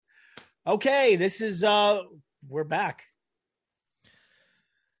Okay, this is we're back.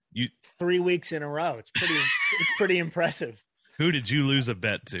 You 3 weeks in a row. It's pretty impressive. Who did you lose a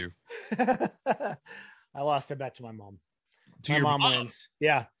bet to? I lost a bet to my mom. To My your mom mom? wins.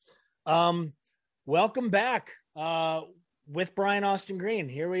 Yeah. Welcome back. With Brian Austin Green.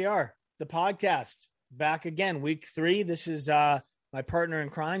 Here we are. The podcast. Back again. Week 3. This is my partner in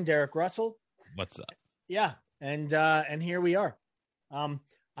crime, Derek Russell. What's up? Yeah. And here we are.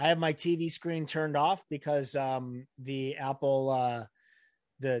 I have my TV screen turned off because the Apple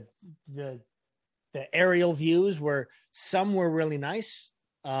the aerial views were really nice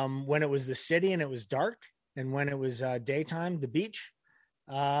when it was the city and it was dark, and when it was daytime, the beach,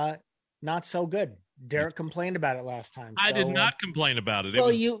 not so good. Derek complained about it last time. I did not complain about it.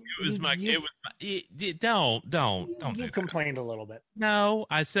 Well, You complained a little bit. No,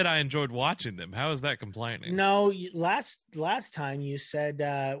 I said I enjoyed watching them. How is that complaining? No, last time you said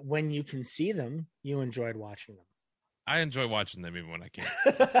when you can see them, you enjoyed watching them. I enjoy watching them even when I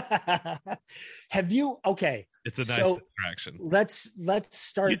can't. Have you? Okay, it's a nice distraction. Let's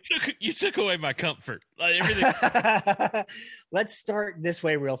start. You took away my comfort. Like everything. Let's start this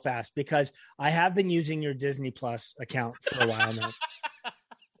way real fast, because I have been using your Disney Plus account for a while now.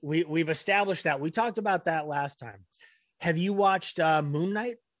 We've established that. We talked about that last time. Have you watched Moon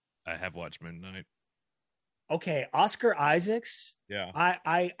Knight? I have watched Moon Knight. Okay, Oscar Isaacs. Yeah,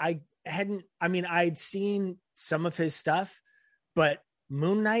 I hadn't. I mean, I'd seen some of his stuff, but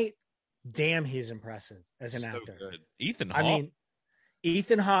Moon Knight, damn, he's impressive as an actor. Good. Ethan Hawke. I mean,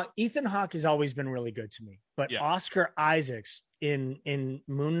 Ethan Hawke has always been really good to me, but yeah. Oscar Isaacs in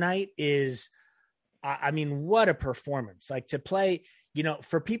Moon Knight is, I mean, what a performance! Like, to play,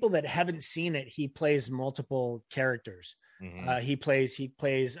 for people that haven't seen it, he plays multiple characters. Mm-hmm. He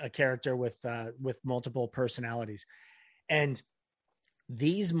plays a character with multiple personalities, and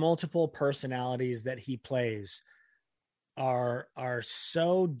these multiple personalities that he plays are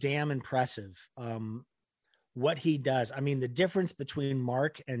so damn impressive. What he does. I mean, the difference between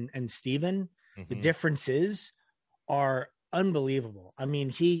Mark and Steven, mm-hmm. the differences are unbelievable. I mean,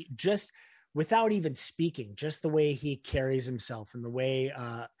 he just, without even speaking, just the way he carries himself and the way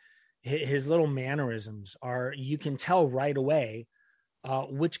his little mannerisms are, you can tell right away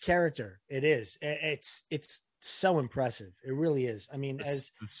which character it is. It's so impressive. It really is. I mean,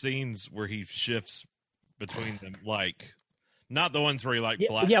 as the scenes where he shifts between them, like not the ones where he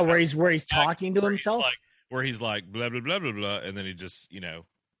where he's talking to himself, where he's like blah blah blah blah blah, and then he just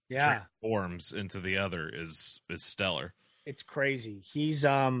transforms into the other is stellar. It's crazy. He's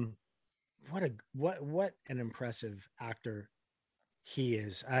what an impressive actor he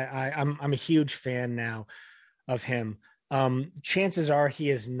is. I'm a huge fan now of him. Chances are he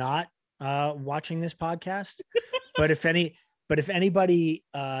is not watching this podcast, but if anybody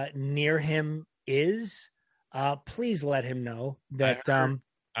near him is, please let him know that.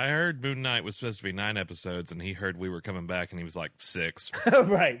 I heard Moon Knight was supposed to be 9 episodes, and he heard we were coming back, and he was like 6.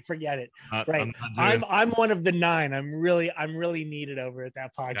 Right, forget it. Right, I'm one of the 9. I'm really needed over at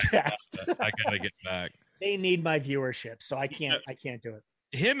that podcast. I gotta get back. They need my viewership, so I can't do it.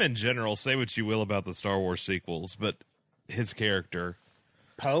 Him in general, say what you will about the Star Wars sequels, but his character,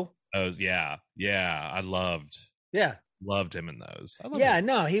 Poe. Oh yeah, I loved him in those.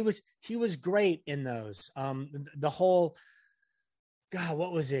 No, he was great in those. The whole, God,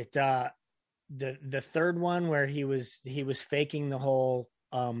 what was it? The third one where he was faking the whole,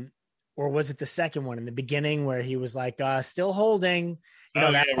 or was it the second one in the beginning where he was like still holding?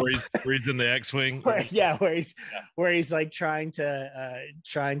 Where he's in the X-wing. Where he's like trying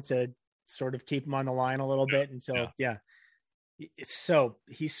to sort of keep him on the line a little bit until he's so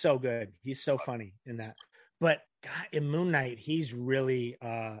good. He's so funny in that. But God, in Moon Knight, he's really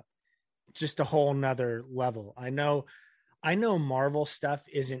just a whole nother level. I know Marvel stuff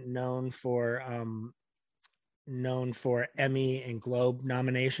isn't known for Emmy and Globe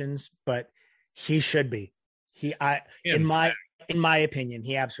nominations, but he should be. In my opinion,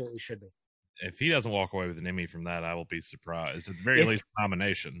 he absolutely should be. If he doesn't walk away with an Emmy from that, I will be surprised. At the very least, a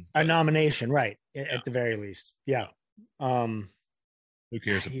nomination. A nomination, right? At the very least, yeah. Who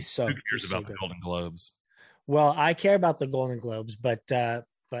cares? Who cares about the Golden Globes? Well, I care about the Golden Globes, but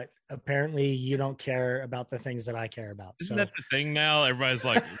apparently you don't care about the things that I care about. Isn't that the thing now? Everybody's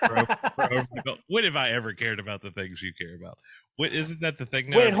like, when have I ever cared about the things you care about? Isn't that the thing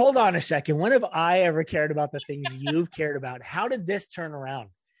now? Wait, hold on a second. When have I ever cared about the things you've cared about? How did this turn around,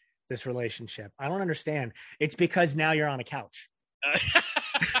 this relationship? I don't understand. It's because now you're on a couch.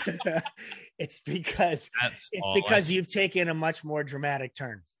 It's because you've taken a much more dramatic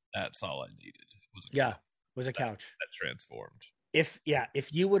turn. That's all I needed. Was a couch that transformed. If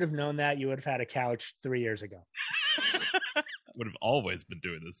you would have known that, you would have had a couch 3 years ago. I would have always been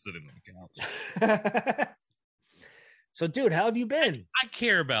doing this, sitting on the couch. So, dude, how have you been? I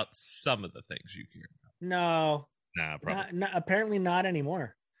care about some of the things you care about. No. Nah, probably not, apparently not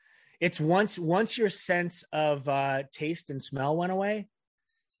anymore. It's once your sense of taste and smell went away,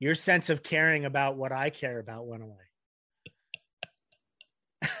 your sense of caring about what I care about went away.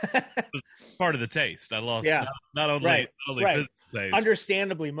 Part of the taste. I lost not only right. taste.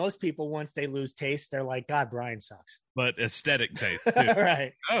 Understandably, most people, once they lose taste, they're like, God, Brian sucks. But aesthetic taste too.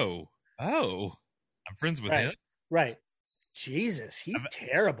 Right. Oh, I'm friends with him. Right. Jesus, he's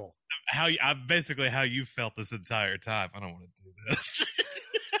terrible. How you felt this entire time. I don't want to do this.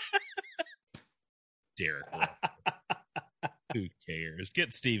 Derek. Who cares?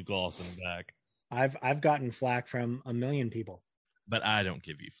 Get Steve Glosson back. I've gotten flack from a million people. But I don't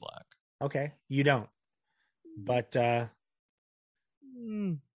give you flack. Okay, you don't. But yeah.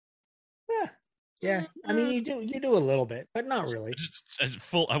 I mean, you do a little bit, but not really.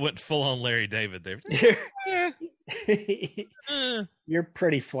 I went full on Larry David there. You're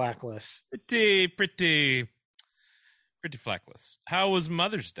pretty flackless. Pretty flackless. How was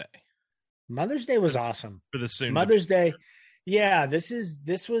Mother's Day? Mother's Day was awesome. For the soon Mother's Day. Yeah, this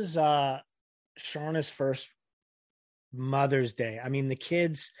was Sharna's first Mother's Day. I mean, the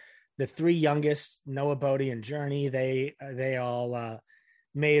kids, the three youngest, Noah, Bodhi, and Journey, they all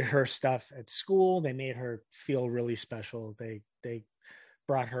made her stuff at school. They made her feel really special. They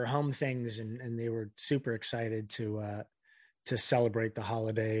brought her home things, and they were super excited to celebrate the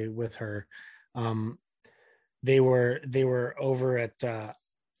holiday with her. They were over at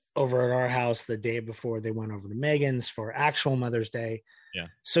our house the day before they went over to Megan's for actual Mother's Day. Yeah.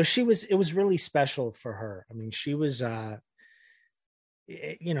 So it was really special for her. I mean, she was, this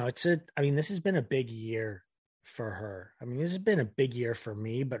has been a big year for her. I mean, this has been a big year for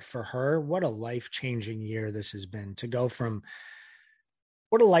me, but for her, what a life-changing year this has been.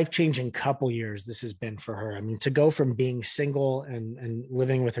 What a life-changing couple years this has been for her. I mean, to go from being single and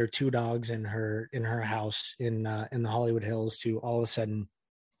living with her two dogs in her house in the Hollywood Hills to all of a sudden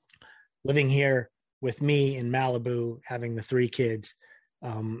living here with me in Malibu, having the three kids,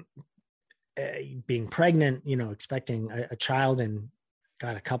 being pregnant, expecting a child in,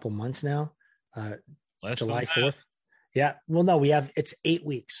 God, a couple months now, July 4th. Yeah. Well, no, it's 8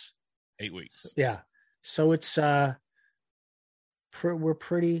 weeks. 8 weeks. Yeah. So it's, we're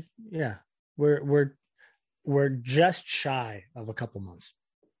pretty, yeah, we're just shy of a couple months.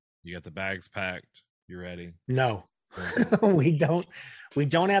 You got the bags packed. You ready? No, we don't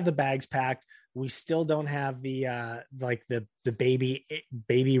have the bags packed. We still don't have the the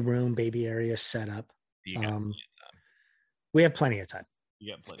baby room, baby area set up. We have plenty of time.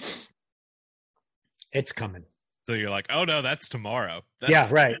 You got plenty. It's coming. So you're like, oh no, that's tomorrow. Yeah,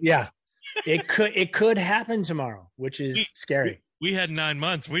 right. Yeah. It could happen tomorrow, which is scary. We had 9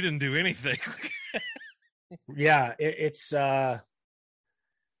 months. We didn't do anything. Yeah, it's the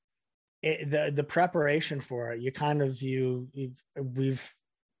preparation for it.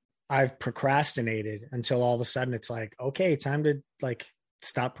 I've procrastinated until all of a sudden it's like, okay, time to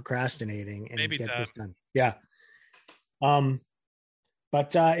stop procrastinating and get this done. Yeah.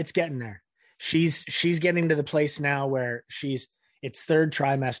 But it's getting there. She's getting to the place now where it's third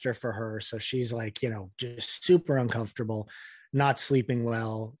trimester for her. So she's just super uncomfortable, not sleeping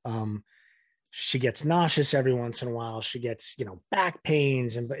well. She gets nauseous every once in a while. She gets, back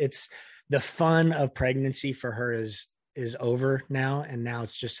pains, but it's the fun of pregnancy for her is over now. And now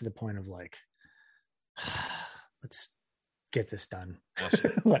it's just to the point of let's get this done.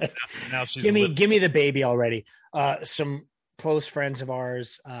 Now give me the baby already. Some close friends of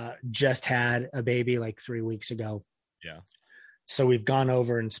ours just had a baby 3 weeks ago. Yeah. So we've gone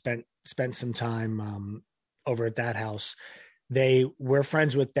over and spent some time over at that house. We're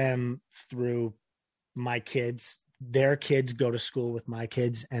friends with them through my kids. Their kids go to school with my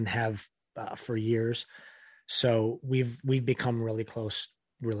kids and have for years. So we've become really close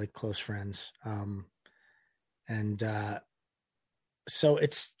friends. So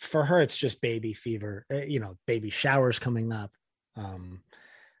it's for her, it's just baby fever, baby showers coming up,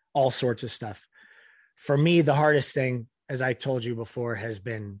 all sorts of stuff. For me, the hardest thing, as I told you before, has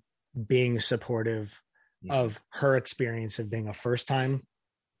been being supportive of her experience of being a first-time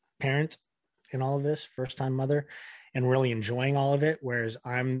parent in all of this, first-time mother, and really enjoying all of it. Whereas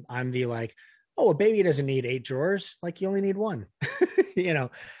I'm the a baby doesn't need 8 drawers. You only need one.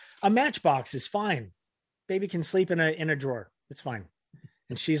 A matchbox is fine. Baby can sleep in a drawer. It's fine.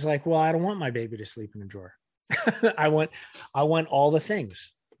 And she's like, well, I don't want my baby to sleep in a drawer. I want all the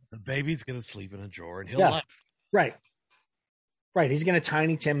things. The baby's going to sleep in a drawer and he'll like. Right. Right. He's going to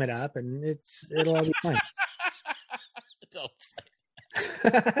Tiny Tim it up, and it'll all be fine. Don't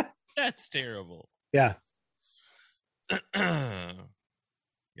say that's terrible. Yeah. Y'all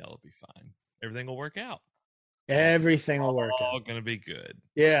will be fine. Everything will work out. Everything will work out. All going to be good.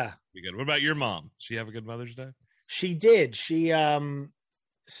 Yeah. Be good. What about your mom? She have a good Mother's Day? She did.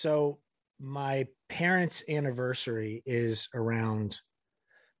 So my parents' anniversary is around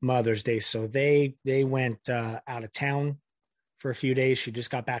Mother's Day. So they went out of town for a few days. She just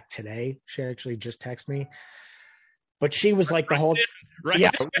got back today. She actually just texted me. But she was like the whole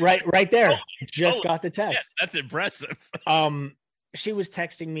right there. Just got the text. Yeah, that's impressive. She was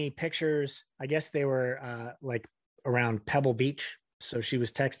texting me pictures. I guess they were like around Pebble Beach. So she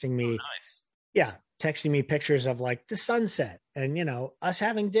was texting me. Oh, nice. Yeah, texting me pictures of like the sunset and us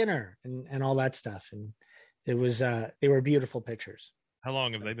having dinner and all that stuff. And it was they were beautiful pictures. How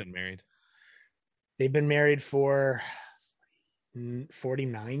long have they been married? They've been married for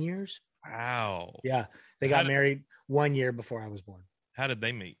 49 years. Wow. Yeah, they got married 1 year before I was born. How did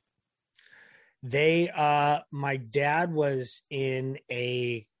they meet? My dad was in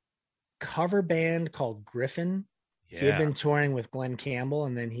a cover band called Griffin. Yeah. He had been touring with Glenn Campbell,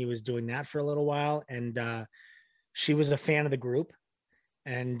 and then he was doing that for a little while. And she was a fan of the group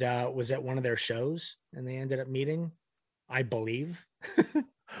and was at one of their shows, and they ended up meeting, I believe.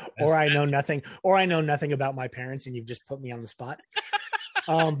 or I know nothing about my parents, and you've just put me on the spot.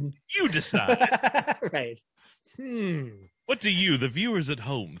 You decide. Right. What do you, the viewers at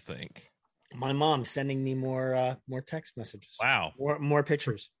home, think? My mom's sending me more text messages. Wow. More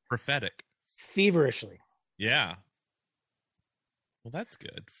pictures. Prophetic. Feverishly. Yeah. Well, that's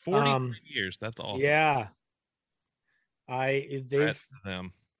good. 40 years. That's awesome. Yeah.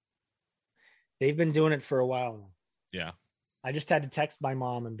 They've been doing it for a while now. Yeah. I just had to text my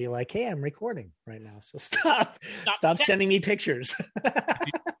mom and be like, "Hey, I'm recording right now, so stop sending me pictures."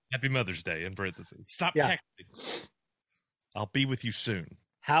 Happy Mother's Day in parentheses. Stop texting. I'll be with you soon.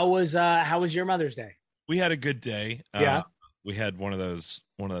 How was your Mother's Day? We had a good day. Yeah. We had one of those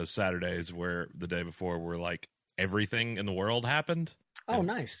Saturdays where the day before where like everything in the world happened. Oh,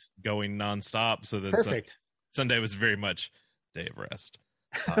 nice. Going nonstop. So then perfect. Sunday was very much day of rest.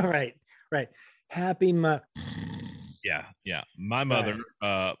 Right. Happy Yeah. My mother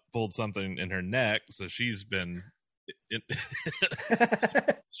pulled something in her neck, so she's been.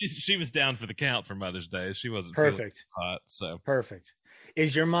 She was down for the count for Mother's Day. She wasn't perfect. Hot, so perfect.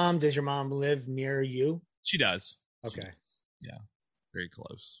 Does your mom live near you? She does. Okay. Yeah, very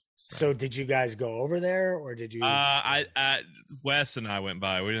close. So did you guys go over there, or did you? Wes and I went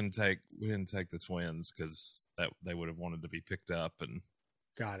by. We didn't take the twins because they would have wanted to be picked up, and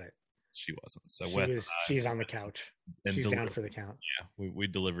got it. She wasn't. So she's on the couch. And she's down for the count. Yeah, we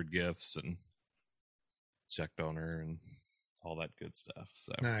delivered gifts and checked on her and all that good stuff.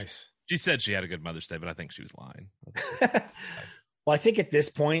 So nice. She said she had a good Mother's Day, but I think she was lying. Well, I think at this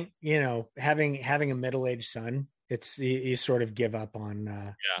point, having a middle-aged son, it's you sort of give up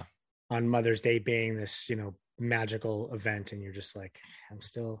on Mother's Day being this magical event, and you're just like, I'm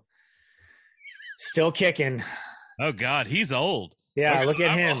still kicking. Oh God, he's old. Yeah, look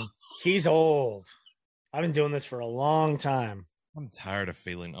at him. He's old. I've been doing this for a long time. I'm tired of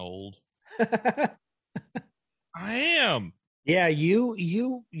feeling old. I am. Yeah,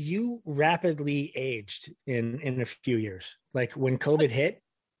 you rapidly aged in a few years. Like when COVID hit,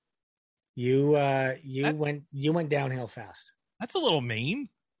 you went downhill fast. That's a little mean.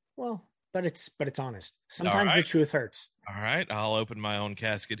 Well, but it's honest. Sometimes the truth hurts. All right, I'll open my own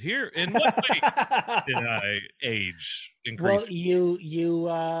casket here. In what way did I age? Well, you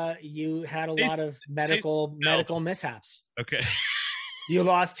had a lot of medical mishaps. Okay. You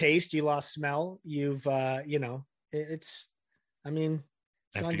lost taste. You lost smell. You've it's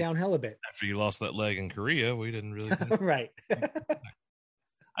gone downhill a bit. After you lost that leg in Korea, we didn't really right.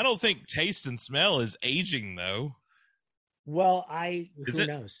 I don't think taste and smell is aging, though. Well, who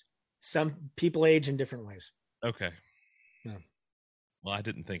knows? Some people age in different ways. Okay. No. Well, I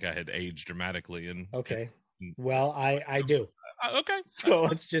didn't think I had aged dramatically. Okay. Well, I do. Okay. So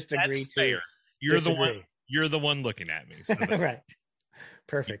let's just agree to. Fair. You're the one looking at me. So right.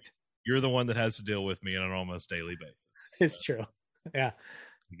 Perfect. You're the one that has to deal with me on an almost daily basis. It's true. Yeah.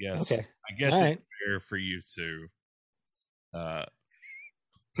 Okay. I guess it's fair for you to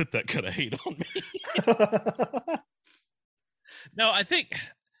put that kind of hate on me. No, I think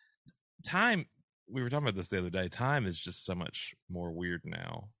time. We were talking about this the other day. Time is just so much more weird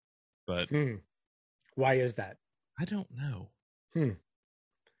now. But why is that? I don't know.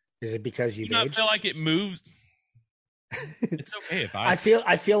 Is it because you've aged? I feel like it moves. It's okay if I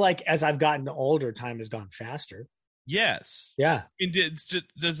feel like as I've gotten older, time has gone faster. Yes. Yeah.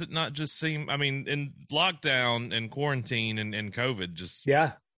 Does it not just seem? I mean, in lockdown and quarantine and COVID, just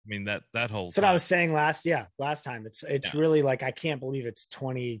yeah. I mean that whole. That's what I was saying last time. It's really like I can't believe it's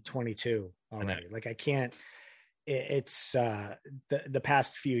 2022 already. Like I can't. It's the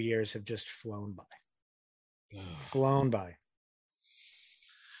past few years have just flown by.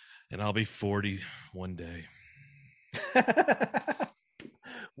 And I'll be 40 one day.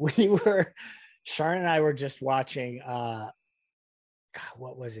 Sharon and I were just watching God,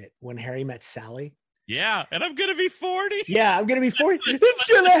 what was it? When Harry Met Sally. Yeah, and I'm gonna be 40. Yeah, I'm gonna be 40.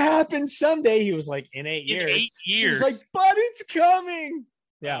 It's gonna happen someday. He was like, in 8 years. 8 years. She was like, but it's coming.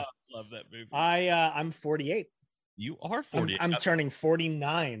 Yeah, love that movie. I'm 48. You are 48. I'm turning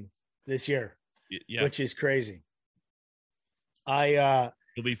 49 this year, which is crazy. You'll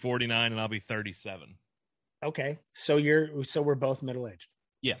be 49 and I'll be 37. Okay, so we're both middle aged.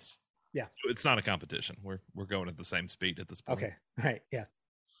 Yes. Yeah. So it's not a competition. We're going at the same speed at this point. Okay. All right. Yeah.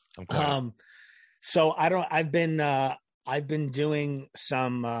 So I've been doing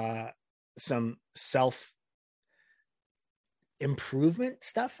some self improvement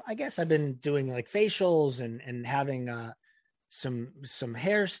stuff. I guess I've been doing like facials and having some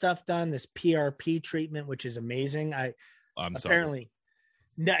hair stuff done. This PRP treatment, which is amazing. I'm apparently sorry.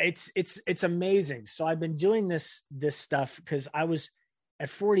 No, it's amazing. So I've been doing this stuff because I was at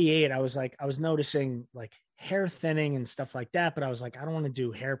 48. I was noticing like hair thinning and stuff like that, but I was like, I don't want to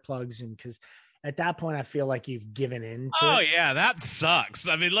do hair plugs, and because at that point I feel like you've given in to it. Yeah, that sucks.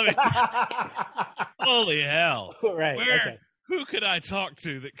 I mean, let me holy hell. Right. Who could I talk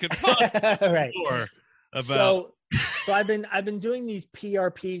to that could possibly right. more about So I've been doing these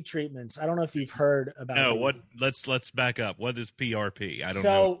PRP treatments. I don't know if you've heard about. No, these. what? Let's back up. What is PRP? I don't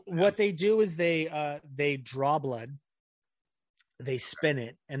know. So what they do is they draw blood, they spin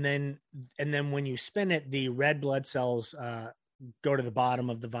it, and then when you spin it, the red blood cells go to the bottom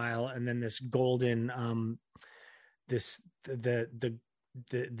of the vial, and then this golden this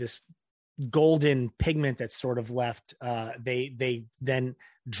golden pigment that's sort of left. They then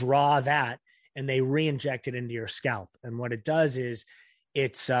draw that, and they re-inject it into your scalp. And what it does is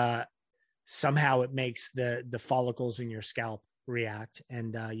it's somehow it makes the follicles in your scalp react,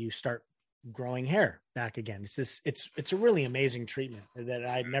 and you start growing hair back again. It's a really amazing treatment that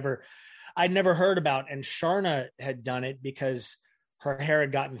I'd never heard about. And Sharna had done it because her hair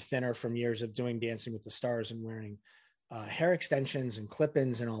had gotten thinner from years of doing Dancing with the Stars and wearing hair extensions and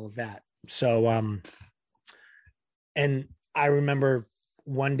clip-ins and all of that. So, and I remember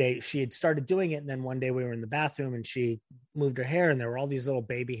one day she had started doing it, and then one day we were in the bathroom and she moved her hair, and there were all these little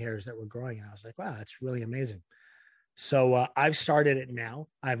baby hairs that were growing, and I was like, wow, that's really amazing. So I've started it now.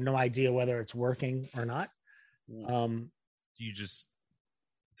 I have no idea whether it's working or not.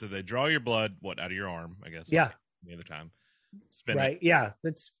 So they draw your blood out of your arm, I guess. Yeah. The other time, spin right? It, yeah,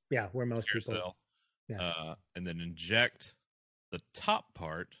 that's where most people. Cell, and then inject the top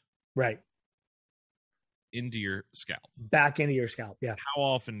part. Right. Into your scalp. Back into your scalp, yeah. How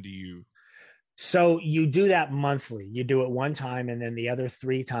often do you? So you do that monthly. You do it one time, and then the other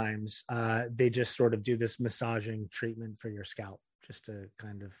 3 times, they just sort of do this massaging treatment for your scalp, just to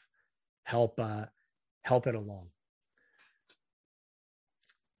kind of help it along.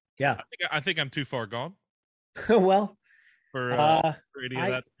 Yeah, I think I'm too far gone. Well, for any of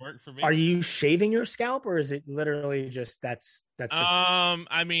that to work for me. Are you shaving your scalp, or is it literally just that's just?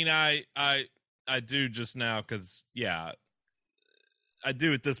 I mean, I do just now because I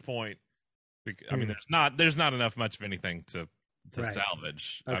do at this point. I mean, there's not enough much of anything to right.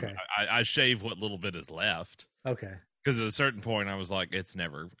 salvage. Okay. I shave what little bit is left. Okay. Because at a certain point, I was like,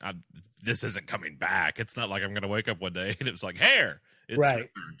 this isn't coming back. It's not like I'm going to wake up one day and it's like hair. It's right.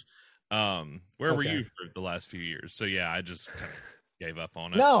 Returned. Where were you for the last few years? So yeah, I just kind of gave up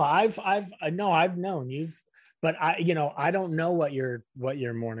on it. No, I've known you've. But I don't know what your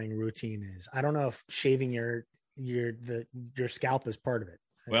morning routine is. I don't know if shaving your scalp is part of it.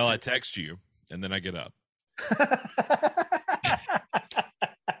 Well, I text you and then I get up.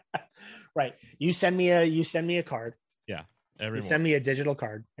 Right. You send me a card. Yeah. Every morning. Send me a digital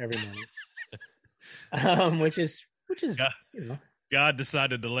card every morning. Which is God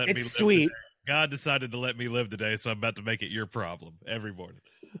decided to let me live. It's sweet. Today. God decided to let me live today, so I'm about to make it your problem every morning.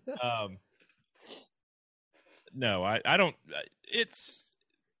 No, I don't. It's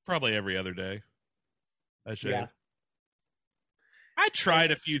probably every other day. I shave. Yeah. I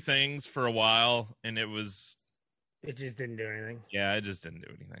tried a few things for a while, and it just didn't do anything. Yeah, it just didn't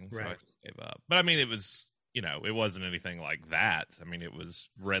do anything, so right. I just gave up. But I mean, it was, it wasn't anything like that. I mean, it was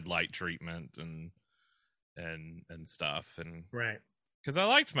red light treatment and stuff, and right. Because I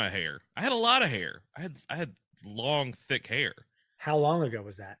liked my hair. I had a lot of hair. I had long, thick hair. How long ago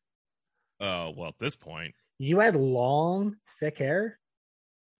was that? Well, at this point, you had long, thick hair.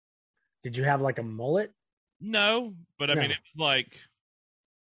 Did you have like a mullet? No, but I mean, it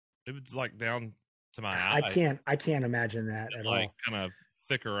was like down to my eye. I can't imagine that at all. Kind of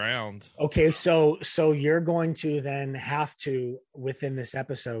thick around. Okay, so you're going to then have to, within this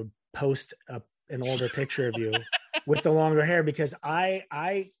episode, post an older picture of you with the longer hair, because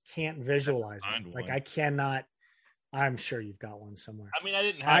I can't visualize it. Like I cannot. I'm sure you've got one somewhere. I mean, I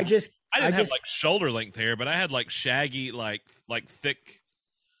didn't have like shoulder length hair, but I had like shaggy, like thick.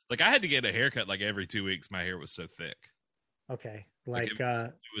 Like I had to get a haircut like every 2 weeks. My hair was so thick. Okay,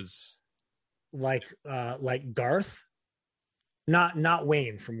 it was like Garth, not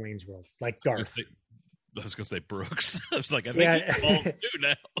Wayne from Wayne's World, like Garth. I was gonna say Brooks. I was like, I think he's bald too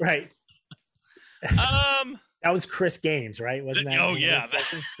now. Right. That was Chris Gaines, right? Wasn't that? Oh yeah.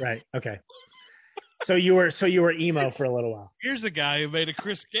 Right. Okay. So you were emo for a little while. Here's a guy who made a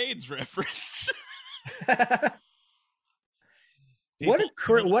Chris Gaines reference. What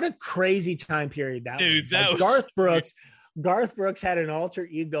a crazy time period that was. That was Garth Brooks. Garth Brooks had an alter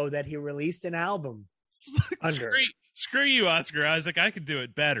ego that he released an album under. Screw you, Oscar Isaac. I can do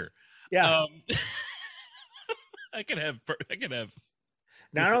it better. Yeah. I can have.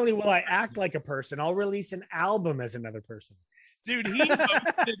 Not only will I act like a person, I'll release an album as another person. Dude,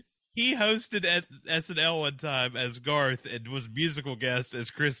 he hosted at SNL one time as Garth and was musical guest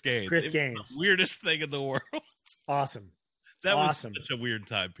as Chris Gaines. Chris Gaines. The weirdest thing in the world. Awesome. That was such a weird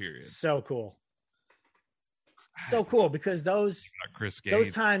time period. So cool. So cool, because those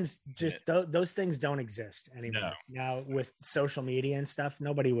times just those things don't exist anymore. No. Now with social media and stuff,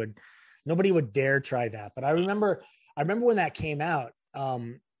 nobody would dare try that. But I remember when that came out,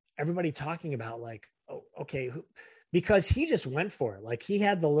 everybody talking about like, oh, okay, because he just went for it. Like he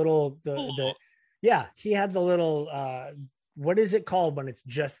had the little he had the little what is it called when it's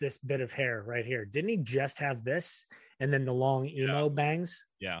just this bit of hair right here? Didn't he just have this and then the long emo bangs?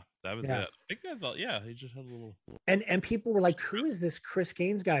 Yeah, that was it. I think that's all. Yeah, he just had a little. And people were like, "Who is this Chris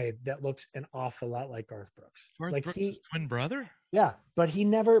Gaines guy that looks an awful lot like Garth Brooks?" Like Brooks' twin brother. Yeah, but he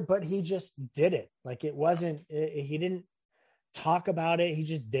just did it. Like it wasn't. He didn't talk about it. He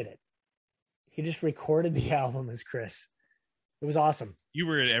just did it. He just recorded the album as Chris. It was awesome. You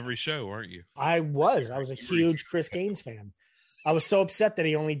were at every show, weren't you? I was a huge Chris Gaines fan. I was so upset that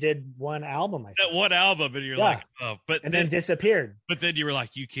he only did one album. That one album, and you're like, oh, and then disappeared. But then you were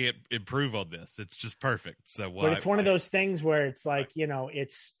like, you can't improve on this. It's just perfect. So why? But it's one of those things where it's like,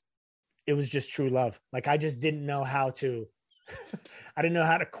 it was just true love. Like I just didn't know how to. I didn't know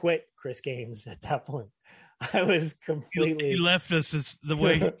how to quit Chris Gaines at that point. I was completely. He left us as the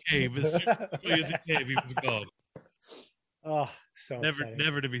way he came. As he came, he was gone. Oh, so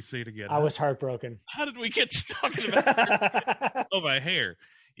never to be seen again. I was heartbroken. How did we get to talking about my hair?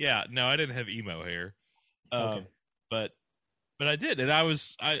 Yeah, no, I didn't have emo hair, okay. but I did, and I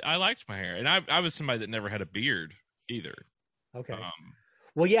liked my hair, and I was somebody that never had a beard either. Okay.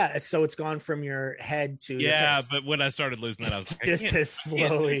 Well, yeah. So it's gone from your head to your face. But when I started losing that, I was like, just as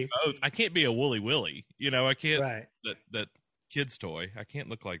slowly. I can't be a Woolly Willy. I can't. Right. That kid's toy. I can't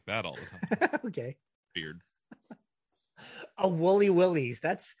look like that all the time. Okay. Beard. A Woolly Willies.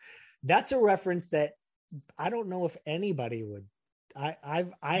 That's a reference that I don't know if anybody would. I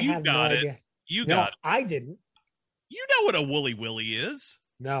have no idea. You got it. I didn't. You know what a Woolly Willy is?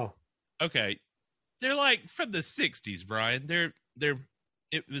 No. Okay. They're like from the 60s, Brian.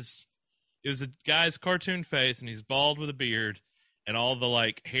 It was a guy's cartoon face, and he's bald with a beard, and all the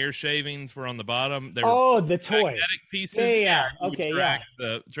like hair shavings were on the bottom. The toy magnetic pieces. Yeah. Okay.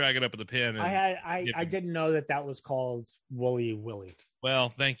 Drag it up with the pen. And I didn't know that was called Woolly Willy. Well,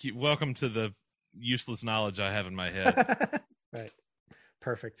 thank you. Welcome to the useless knowledge I have in my head. Right.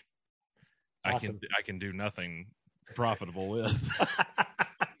 Perfect. Awesome. I can do nothing profitable with.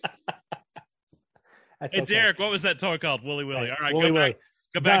 Hey, okay. Derek, what was that toy called? Woolly Willy. All right, Woolly Willy.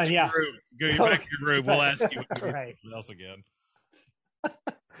 Go back to your room. Go back to your room. We'll ask you right. else again.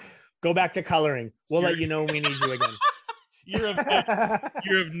 Go back to coloring. We'll let you know when we need you again. You're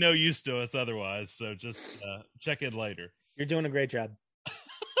of no use to us otherwise, so just check in later. You're doing a great job.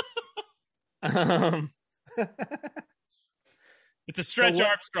 It's a Stretch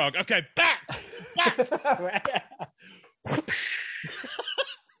Armstrong. Okay, back.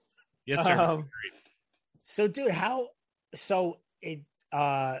 Yes, sir. So, dude,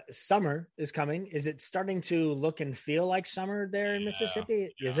 summer is coming. Is it starting to look and feel like summer there in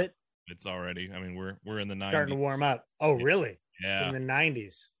Mississippi? Yeah. Is it? It's already. I mean, we're in the 90s. Starting to warm up. Oh, really? Yeah. In the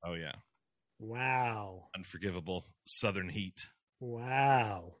 90s. Oh, yeah. Wow. Unforgivable southern heat.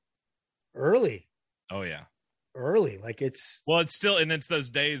 Wow. Early. Oh, yeah. early. Like it's still, and it's those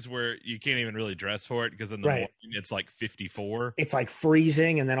days where you can't even really dress for it because in the morning it's like 54. It's like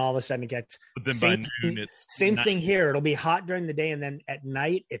freezing, and then all of a sudden it gets. But then by noon, it's same thing here. It'll be hot during the day, and then at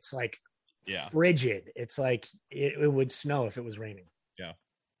night it's like frigid. It's like it would snow if it was raining. Yeah,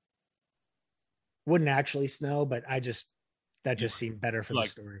 wouldn't actually snow, but that just seemed better for the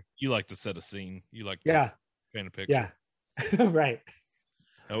story. You like to set a scene. You like to paint a picture. Yeah, right.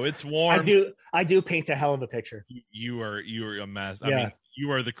 Oh, it's warm. I do paint a hell of a picture. You are a mess. I mean,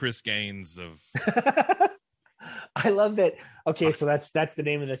 you are the Chris Gaines of. I love that. Okay, so that's the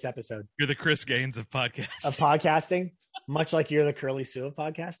name of this episode. You're the Chris Gaines of podcasting. Of podcasting, much like you're the Curly Sue of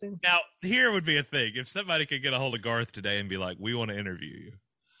podcasting. Now, here would be a thing if somebody could get a hold of Garth today and be like, "We want to interview you."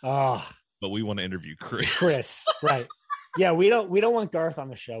 Oh, but we want to interview Chris. Chris, right? Yeah, we don't want Garth on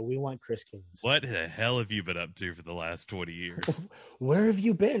the show. We want Chris Gaines. What the hell have you been up to for the last 20 years? Where have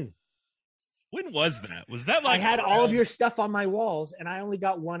you been? When was that? Was that like I had all of your stuff on my walls, and I only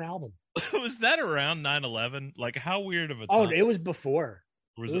got one album. Was that around 9/11? Like, how weird of a time? Oh, it was before.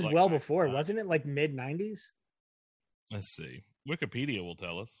 It was like well before. Wasn't it like mid-90s? Let's see. Wikipedia will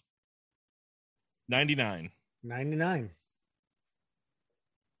tell us. 99. 99.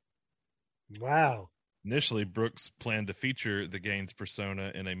 Wow. Initially, Brooks planned to feature the Gaines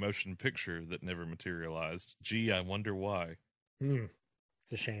persona in a motion picture that never materialized. Gee, I wonder why.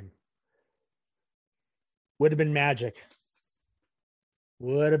 It's a shame. Would have been magic.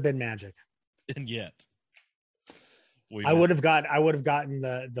 Would have been magic. And yet, I would have gotten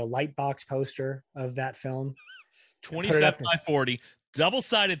the light box poster of that film. 27 by 40,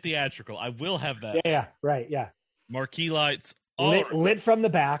 double-sided theatrical. I will have that. Yeah, right, yeah. Marquee lights. Lit from the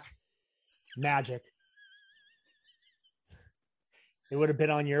back. Magic. It would have been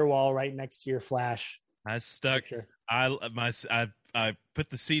on your wall right next to your flash. I stuck. Picture. I put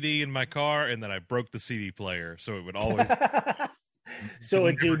the CD in my car, and then I broke the CD player, so it would always. So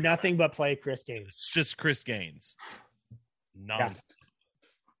it do nothing but play Chris Gaines. It's just Chris Gaines. Nonsense.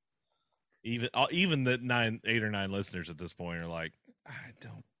 Yeah. Even the 8 or 9 listeners at this point are like, I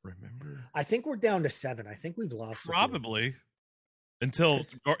don't remember. I think we're down to 7. I think we've lost. Probably. Until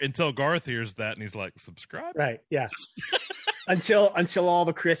Garth hears that and he's like, subscribe. Right. Yeah. until all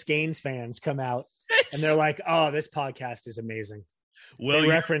the Chris Gaines fans come out and they're like, oh, this podcast is amazing. Well, they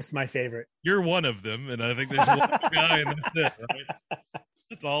referenced my favorite. You're one of them, and I think there's one guy, and that's it, right?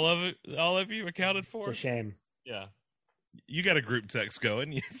 That's all of it. All of you accounted for. It's a shame. Yeah, you got a group text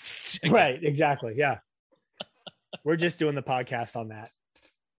going, right? Exactly. Yeah, we're just doing the podcast on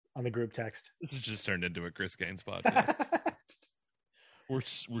the group text. This has just turned into a Chris Gaines podcast.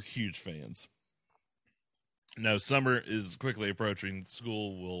 We're huge fans. No, summer is quickly approaching.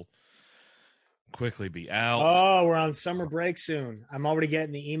 School will quickly be out. Oh, we're on summer break soon. I'm already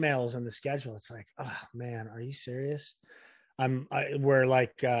getting the emails and the schedule. It's like, oh man, are you serious?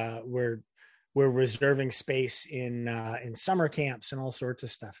 We're reserving space in summer camps and all sorts of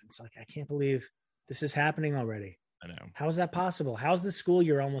stuff. It's like, I can't believe this is happening already. I know. How is that possible? How's the school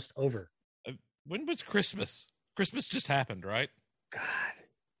year almost over? When was Christmas? Christmas just happened, right? God,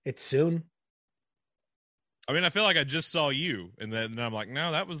 it's soon. I mean, I feel like I just saw you, and then I'm like,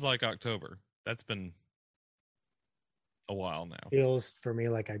 no, that was like October. That's been a while now. Feels for me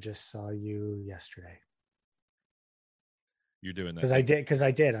like I just saw you yesterday. You're doing that because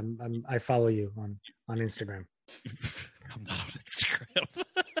I did. I follow you on Instagram. I'm not on Instagram.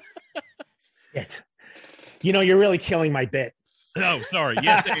 You're really killing my bit. Oh, sorry.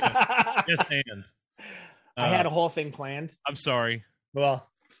 Yes, and. Yes, and. I had a whole thing planned. I'm sorry. Well,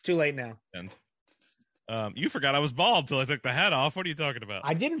 it's too late now. And you forgot I was bald till I took the hat off. What are you talking about?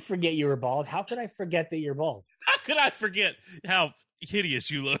 I didn't forget you were bald. How could I forget that you're bald? How could I forget how hideous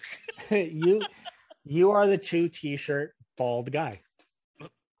you look? You are the 2 t-shirt bald guy.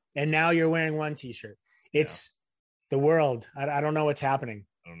 And now you're wearing 1 t-shirt. It's the world. I don't know what's happening.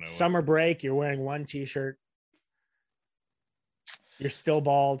 I don't know. Summer break, you're wearing 1 t-shirt. You're still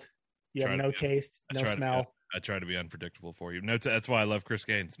bald. You have no taste, no smell. I try to be unpredictable for you. That's why I love Chris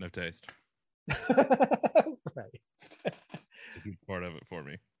Gaines. No taste. Right. It's a huge part of it for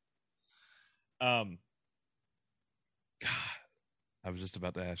me. God, I was just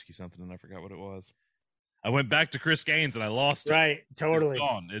about to ask you something and I forgot what it was. I went back to Chris Gaines and I lost it. Right, totally. It's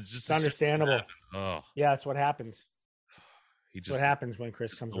gone. It's understandable. Oh, yeah, that's what happens. That's what happens when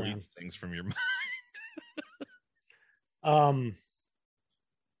Chris comes around. Things from your mind.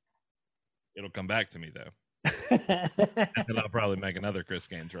 It'll come back to me though. And I'll probably make another Chris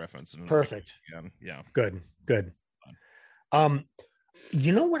Gaines reference. Perfect. Yeah. Good.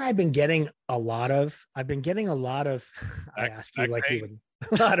 You know what I've been getting a lot of? I ask you like pain. You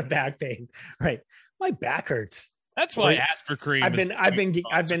would a lot of back pain, right? My back hurts. That's why Aspercream. I've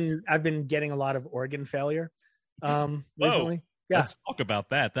been getting a lot of organ failure recently. Yeah. Let's talk about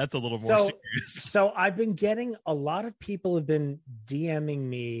that. That's a little more serious. So I've been getting a lot of people have been DMing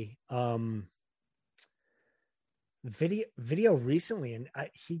me video recently, and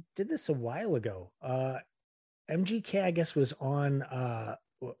he did this a while ago. MGK, I guess, was on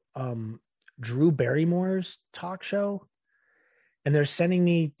Drew Barrymore's talk show, and they're sending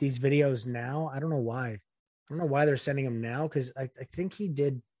me these videos now. I don't know why. I don't know why they're sending them now, because I think he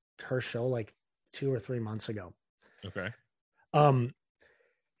did her show like 2 or 3 months ago. Okay.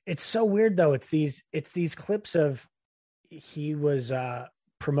 It's so weird though. It's these clips of he was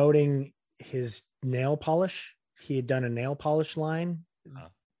promoting his nail polish. He had done a nail polish line.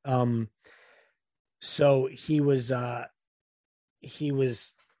 So he was on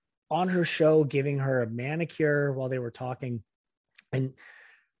her show giving her a manicure while they were talking, and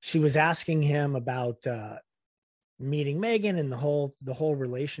she was asking him about meeting Megan and the whole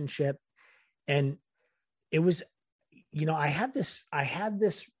relationship. And it was, I had this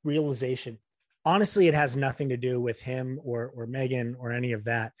realization. Honestly, it has nothing to do with him or Megan or any of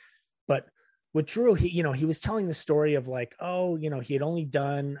that. But with Drew, he was telling the story of like, he had only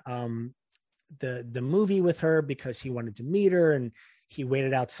done the movie with her because he wanted to meet her, and he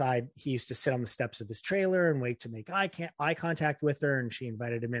waited outside. He used to sit on the steps of his trailer and wait to make eye contact with her. And she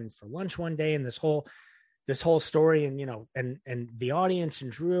invited him in for lunch one day. And this whole story, and, and the audience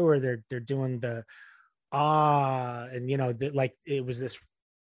and Drew they're doing the, and like it was this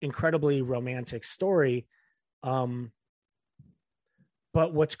incredibly romantic story.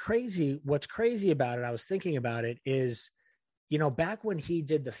 But what's crazy about it, I was thinking about it, is, back when he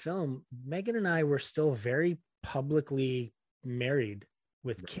did the film, Megan and I were still very publicly married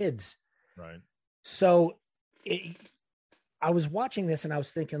with kids. Right. So I was watching this and I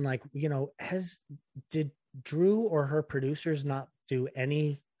was thinking, like, did Drew or her producers not do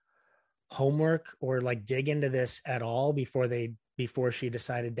any homework or like dig into this at all before she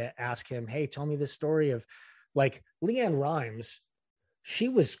decided to ask him, hey, tell me the story of, like, LeAnn Rimes. She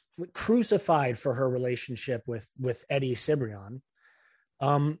was crucified for her relationship with Eddie Cibrian.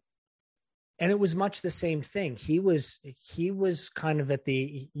 And it was much the same thing. He was kind of at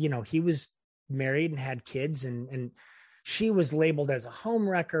the, he was married and had kids, and she was labeled as a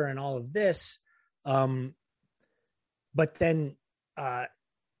homewrecker and all of this. But then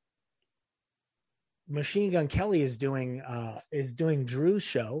Machine Gun Kelly is doing Drew's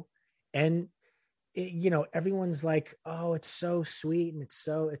show, and everyone's like, oh, it's so sweet, and it's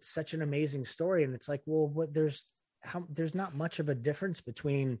such an amazing story. And it's like, well, there's not much of a difference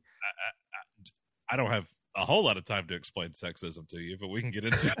between. I don't have a whole lot of time to explain sexism to you, but we can get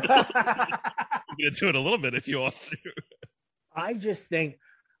into it. Get into it a little bit if you want to. I just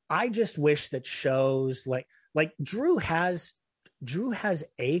wish that shows like Drew has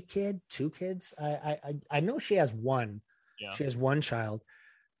a kid, 2 kids. I know she has one. Yeah. She has one child.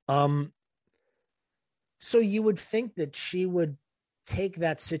 So you would think that she would take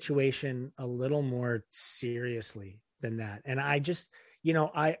that situation a little more seriously than that. And I just,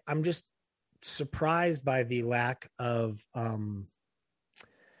 I'm just surprised by the lack of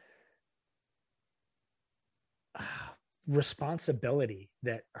responsibility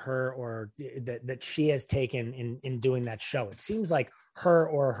that her or that she has taken in doing that show. It seems like her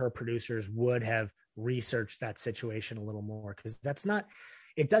or her producers would have researched that situation a little more, because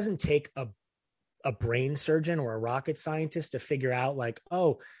it doesn't take a brain surgeon or a rocket scientist to figure out, like,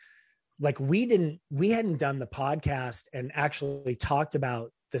 oh, like we hadn't done the podcast and actually talked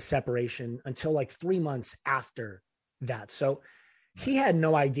about the separation until like 3 months after that. So he had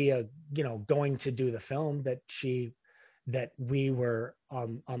no idea, going to do the film that we were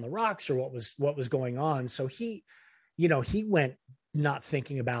on the rocks, or what was going on. So he went not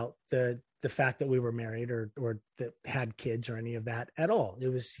thinking about the fact that we were married or that had kids or any of that at all.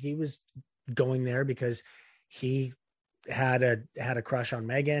 He was going there because he had a crush on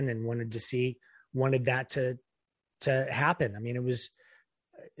Megan and wanted that to happen. I mean,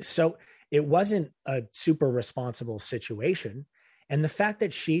 it wasn't a super responsible situation. And the fact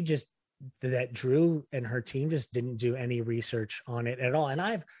that Drew and her team just didn't do any research on it at all. And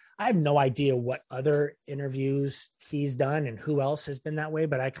I have no idea what other interviews he's done and who else has been that way,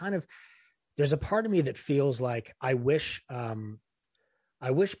 but there's a part of me that feels like I wish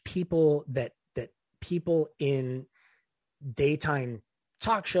people in daytime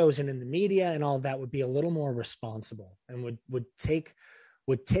talk shows and in the media and all of that would be a little more responsible and would take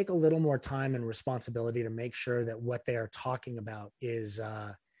a little more time and responsibility to make sure that what they are talking about is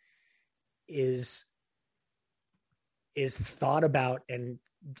thought about and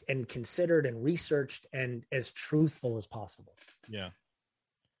and considered and researched and as truthful as possible. Yeah.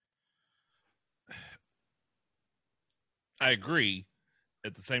 I agree.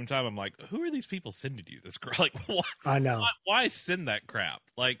 At the same time, I'm like, who are these people sending you this crap? Like, I know. Why send that crap?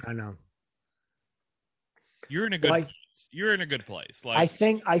 Like, I know. You're in a good place. You're in a good place. Like, I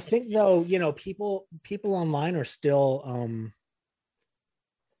think though, people online are still,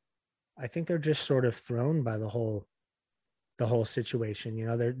 I think they're just sort of thrown by the whole situation.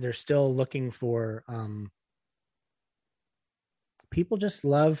 They're still looking for, people just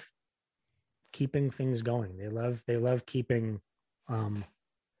love keeping things going. They love keeping,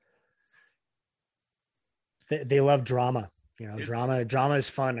 they love drama. Drama is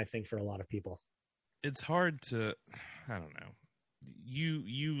fun, I think, for a lot of people. It's hard to, I don't know.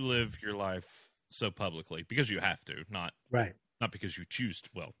 You live your life so publicly because you have to, not because you choose to.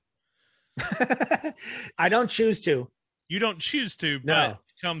 Well, I don't choose to. You don't choose to, but it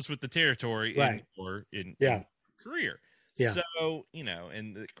comes with the territory in your career. Yeah. So,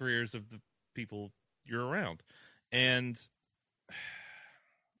 in the careers of the people you're around. And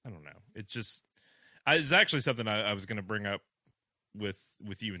I don't know. It's actually something I was going to bring up with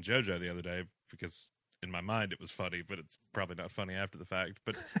you and JoJo the other day, because in my mind it was funny, but it's probably not funny after the fact.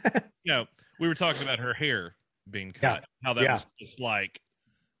 But, we were talking about her hair being cut, how that was just like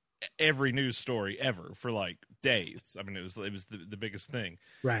every news story ever for like days. I mean, it was the biggest thing.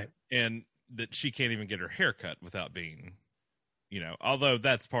 Right. And that she can't even get her hair cut without being, although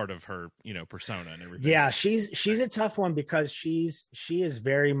that's part of her, persona and everything. Yeah. She's a tough one because she is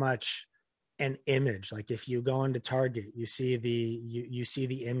very much an image. Like if you go into Target, you see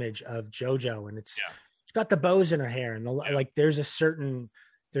the image of JoJo, and she's got the bows in her hair, and like there's a certain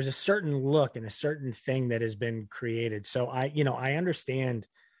look and a certain thing that has been created. So I understand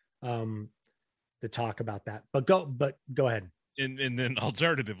the talk about that, but go ahead. And then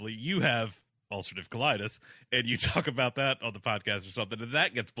alternatively, you have ulcerative colitis, and you talk about that on the podcast or something, and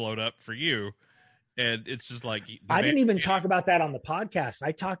that gets blown up for you. And it's just like, I didn't even talk about that on the podcast.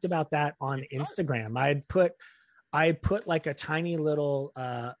 I talked about that on Instagram. I put like a tiny little,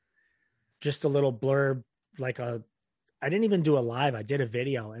 just a little blurb, I didn't even do a live. I did a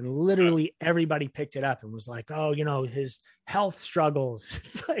video, and literally everybody picked it up and was like, oh, his health struggles.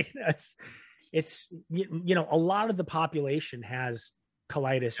 It's like, it's a lot of the population has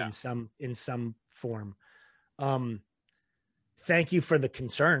colitis in some form. Thank you for the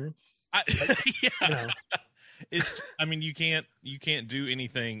concern. It's, I mean, you can't do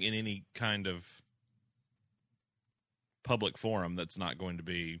anything in any kind of public forum that's not going to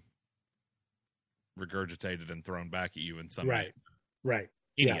be regurgitated and thrown back at you in some way. Right.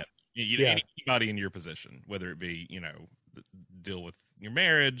 Anybody in your position, whether it be, deal with your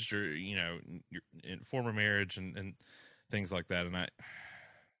marriage or, your former marriage and things like that. And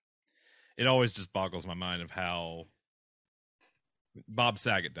it always just boggles my mind of how Bob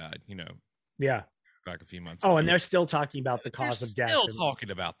Saget died, back a few months ago. And they're still talking about the cause of death. Still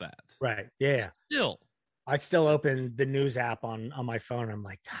talking about that. Right. Yeah. I still open the news app on my phone. I'm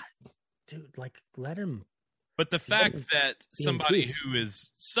like, God, dude, like, let him. But the fact that somebody who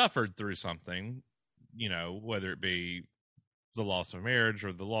has suffered through something, whether it be the loss of marriage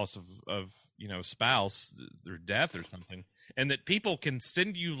or the loss of spouse or death or something, and that people can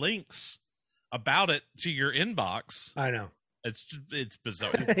send you links about it to your inbox. I know. It's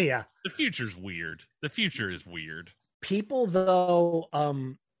bizarre. Yeah. The future's weird. The future is weird. People, though,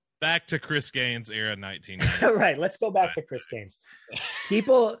 back to Chris Gaines era 1990. Right. Let's go back to Chris Gaines.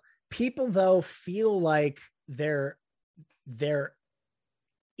 People, though, feel like they're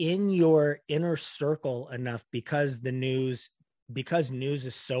in your inner circle enough because news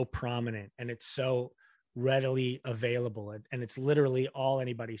is so prominent and it's so readily available, and it's literally all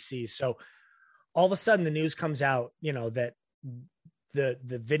anybody sees. So all of a sudden the news comes out, that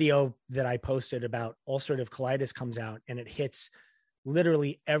the video that I posted about ulcerative colitis comes out, and it hits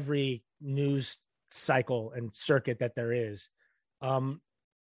literally every news cycle and circuit that there is.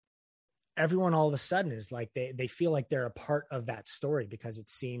 Everyone all of a sudden is like, they feel like they're a part of that story because it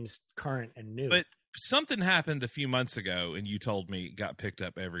seems current and new. But something happened a few months ago, and you told me it got picked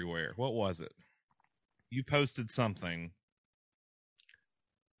up everywhere. What was it? You posted something.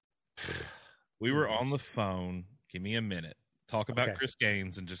 We were on the phone. Give me a minute. Talk about Chris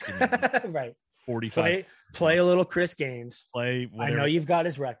Gaines and just give me right. 45. Play a little Chris Gaines. Play whatever, I know you've got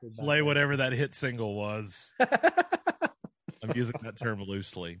his record. Play whatever that hit single was. I'm using that term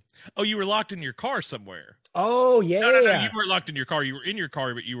loosely. Oh, you were locked in your car somewhere. Oh, yeah. No, you weren't locked in your car. You were in your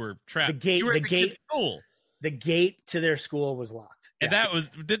car, but you were trapped. The gate to their school was locked. And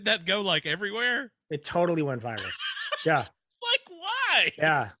did that go like everywhere? It totally went viral. Yeah. Like, Why?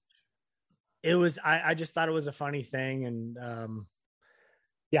 Yeah. It was, I just thought it was a funny thing. And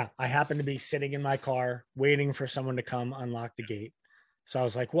yeah, I happened to be sitting in my car waiting for someone to come unlock the gate. So I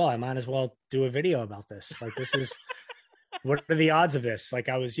was like, well, I might as well do a video about this. Like, this is, what are the odds of this? Like,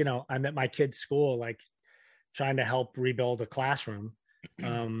 I was, I'm at my kid's school, like trying to help rebuild a classroom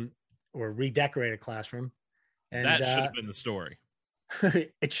or redecorate a classroom. And that should have been the story.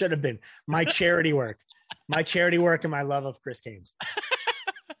 It should have been my charity work and my love of Chris Gaines.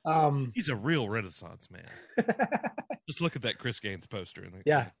 He's a real Renaissance man. Just look at that Chris Gaines poster.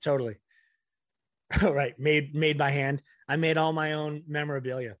 Yeah, totally. Right. Made by hand. I made all my own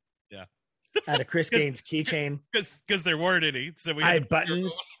memorabilia. Yeah. I had a Chris Gaines keychain. Because there weren't any. So I had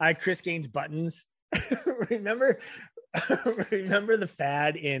buttons. I had Chris Gaines buttons. Remember the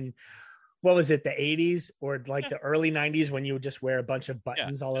fad in, what was it, the 80s or like the early 90s when you would just wear a bunch of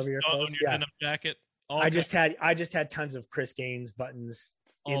buttons all over your clothes? On your denim jacket. I just had tons of Chris Gaines buttons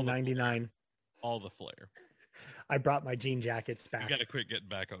in 99. All the flair. I brought my jean jackets back. You got to quit getting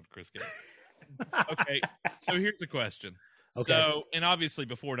back on Chris Gaines. Okay, so here's a question. Okay. So, and obviously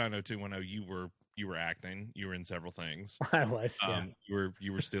before 90210, you were acting. You were in several things. I was. Yeah.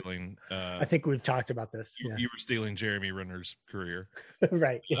 You were stealing. I think we've talked about this. You were stealing Jeremy Renner's career.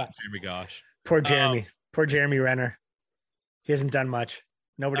 Right. Yeah. Jeremy Gosh. Poor Jeremy. Poor Jeremy Renner. He hasn't done much.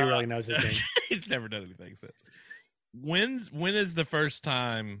 Nobody really knows his name. He's never done anything since. When is the first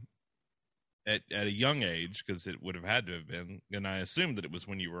time at a young age, because it would have had to have been, and I assume that it was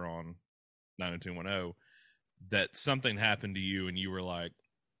when you were on 90210, that something happened to you and you were like,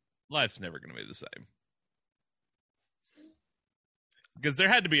 life's never going to be the same? Because there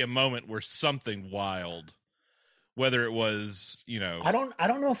had to be a moment where something wild, whether it was, I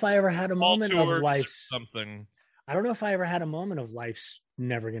don't know if I ever had a moment of life's something. I don't know if I ever had a moment of life's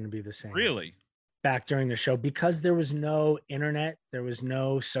never going to be the same. Really? Back during the show, because there was no internet, there was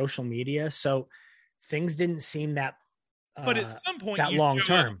no social media, so things didn't seem that. But at some point, that long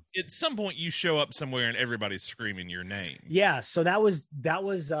term. At some point, you show up somewhere and everybody's screaming your name. Yeah, so that was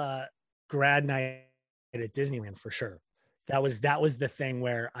grad night at Disneyland for sure. That was the thing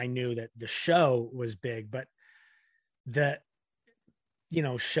where I knew that the show was big, but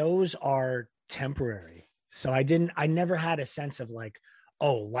shows are temporary. So I never had a sense of like,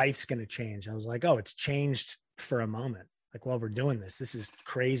 oh, life's going to change. I was like, oh, it's changed for a moment. Like, well, we're doing this. This is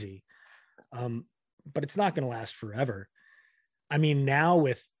crazy. But it's not going to last forever. I mean, now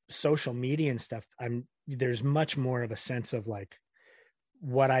with social media and stuff, there's much more of a sense of like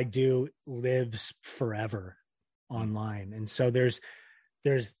what I do lives forever online. And so there's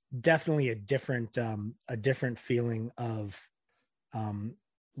definitely a different feeling of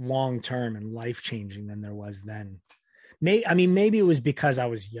long-term and life-changing than there was then. Maybe it was because I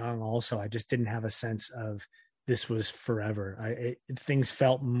was young also. I just didn't have a sense of this was forever. Things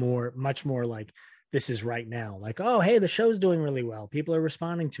felt much more like this is right now. Like, oh, hey, the show's doing really well. People are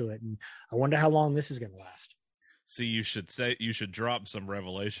responding to it. And I wonder how long this is going to last. See, you should drop some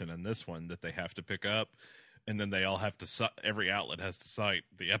revelation in this one that they have to pick up. And then they all have to, every outlet has to cite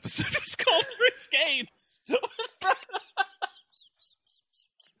the episode was called Chris Gaines.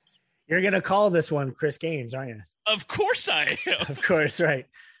 You're going to call this one Chris Gaines, aren't you? Of course I am. Of course, right.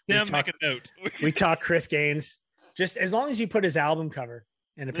 Now make a note. We talk Chris Gaines. Just as long as you put his album cover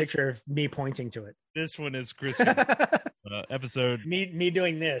and a picture of me pointing to it. This one is Chris Gaines. Episode. Me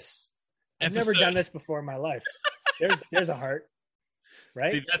doing this. I've never done this before in my life. There's a heart.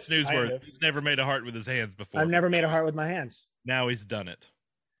 Right? See, that's newsworthy. He's never made a heart with his hands before. I've never made a heart with my hands. Now he's done it.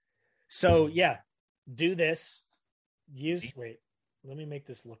 So yeah, do this. Wait, let me make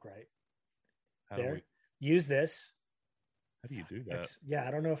this look right. Use this. How do you do that?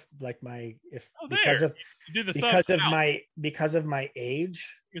 I don't know if like because of my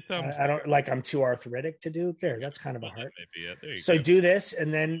age, I don't like I'm too arthritic to do there. That's kind of a heart. So do this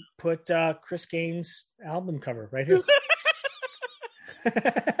and then put Chris Gaines' album cover right here.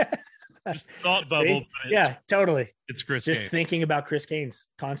 Just thought bubble. Yeah, totally. It's Chris Just Gaines. thinking about Chris Gaines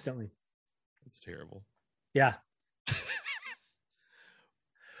constantly. It's terrible. Yeah.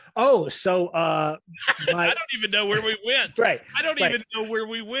 Oh, so I don't even know where we went. Right. I don't even know where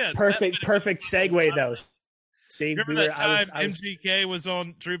we went. Perfect segue though. See, remember that time MGK was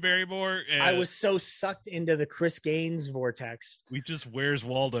on Drew Barrymore? And I was so sucked into the Chris Gaines vortex. We just Where's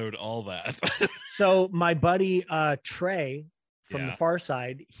Waldo'd all that. So my buddy Trey from The Far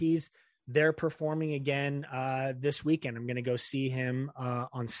Side, they're performing again this weekend. I'm going to go see him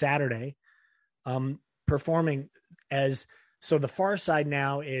on Saturday. Performing as so The Far Side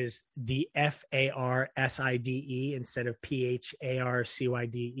now is the FARSIDE instead of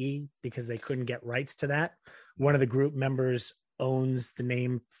PHARCYDE because they couldn't get rights to that. One of the group members owns the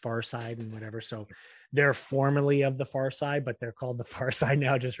name Far Side and whatever. So they're formerly of the Far Side, but they're called the Far Side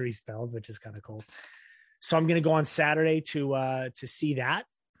now, just respelled, which is kind of cool. So I'm going to go on Saturday to see that,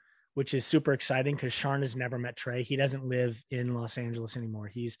 which is super exciting because Sharn has never met Trey. He doesn't live in Los Angeles anymore.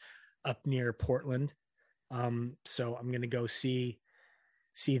 He's up near Portland. So I'm going to go see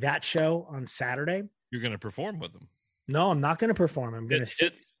that show on Saturday. You're going to perform with him? No, I'm not going to perform. I'm going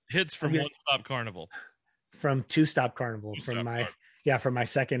to hits from One Stop Carnival, from Two Stop Carnival, from my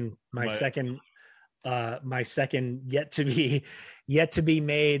second yet to be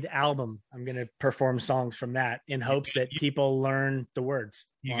made album. I'm going to perform songs from that in hopes that people learn the words.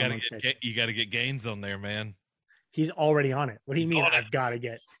 You got to get Gaines on there, man. He's already on it. What do you mean? I've got to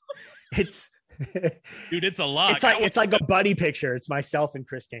get it's dude. It's a lot. It's like a buddy picture. It's myself and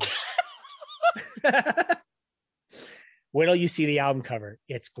Chris Gaines. Wait till you see the album cover.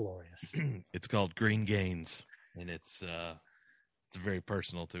 It's glorious. It's called Green Gaines, and it's very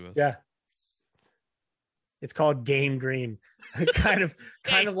personal to us. Yeah. It's called Game Green. kind of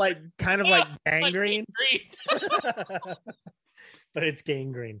like gangrene. But it's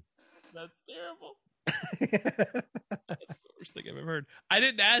gangrene. That's terrible. That's the worst thing I've ever heard. I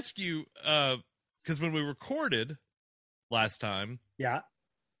didn't ask you because when we recorded last time, you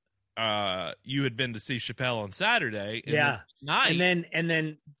had been to see Chappelle on Saturday. And night, and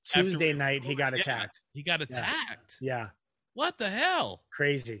then Tuesday night he got attacked. He got attacked. Yeah. What the hell?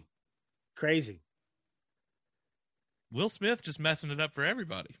 Crazy. Will Smith just messing it up for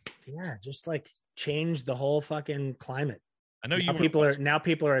everybody. Yeah, just like changed the whole fucking climate. I know now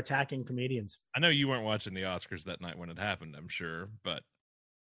people are attacking comedians. I know you weren't watching the Oscars that night when it happened, I'm sure, but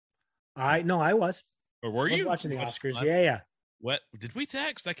I was. Or were you? I was watching the Oscars. Yeah. What did we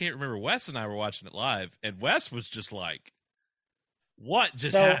text? I can't remember. Wes and I were watching it live, and Wes was just like, "What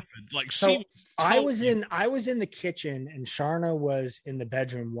just happened?" Like, I was in the kitchen, and Sharna was in the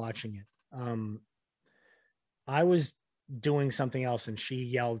bedroom watching it. I was doing something else, and she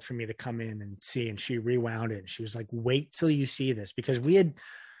yelled for me to come in and see, and she rewound it. And she was like, "Wait till you see this," because we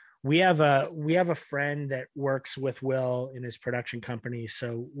have a friend that works with Will in his production company,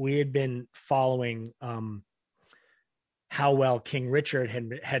 so we had been following how well King Richard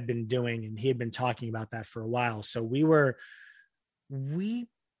had been doing, and he had been talking about that for a while. So we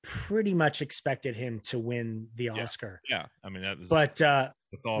pretty much expected him to win the Oscar. Yeah. I mean, that was, but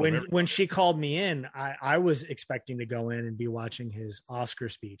when she called me in, I was expecting to go in and be watching his Oscar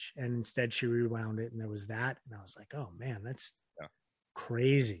speech, and instead she rewound it, and there was that, and I was like, oh man, that's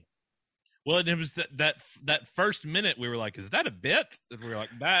crazy. Well, it was that first minute we were like, is that a bit? And we were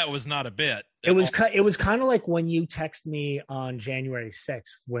like, that was not a bit. It was kind of like when you text me on January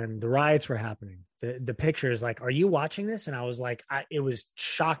 6th when the riots were happening. The pictures, like, are you watching this? And I was like, it was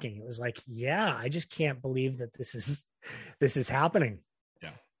shocking. It was like, yeah, I just can't believe that this is happening.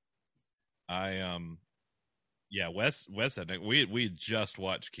 Yeah. Wes said we had just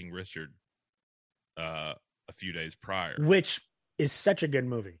watched King Richard a few days prior, which is such a good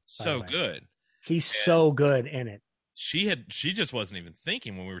movie. So good. He's so good in it. She just wasn't even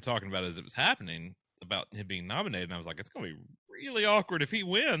thinking when we were talking about it as it was happening about him being nominated. And I was like, it's going to be really awkward if he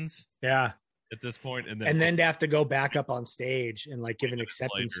wins. Yeah. At this point. And then to have to go back up on stage and like give an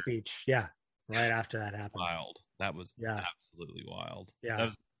acceptance speech. Yeah. Right after that happened. Wild. That was absolutely wild.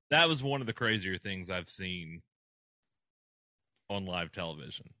 Yeah. That was one of the crazier things I've seen on live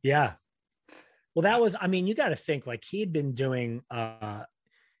television. Yeah. Well, that was, I mean, you got to think like he'd been doing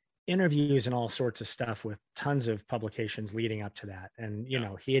interviews and all sorts of stuff with tons of publications leading up to that. And, you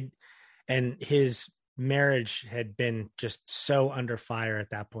know, his marriage had been just so under fire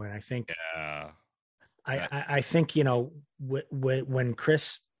at that point. I think, I think, you know, when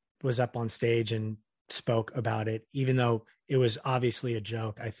Chris was up on stage and spoke about it, even though it was obviously a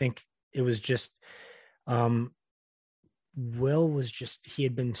joke, I think it was just, Will was just, he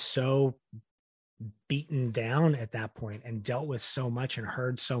had been so beaten down at that point and dealt with so much and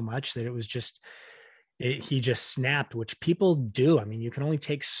heard so much that it was just, he just snapped, which people do. I mean, you can only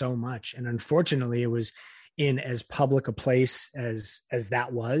take so much. And unfortunately it was in as public a place as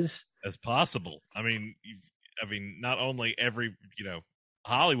that was as possible. I mean, not only every, you know,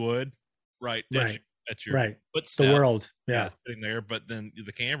 Hollywood, right. At your footstep, the world. Sitting there, but then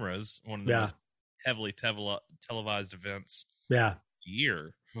the cameras, one of the most heavily televised events.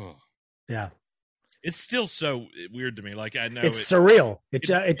 Year. Yeah. It's still so weird to me. Like, I know it's surreal.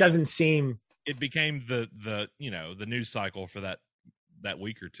 It doesn't seem. It became the you know, the news cycle for that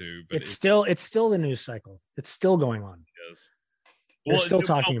week or two. But it's still the news cycle. It's still going on. They're still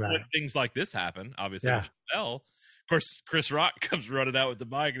talking about it. Things like this happen. Obviously, of course, Chris Rock comes running out with the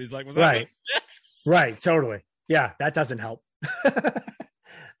mic, and he's like, Right, totally. Yeah, that doesn't help.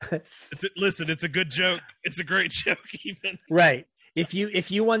 Listen, it's a good joke. It's a great joke, even. Right. If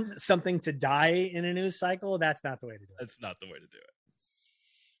you want something to die in a news cycle, that's not the way to do it. That's not the way to do it.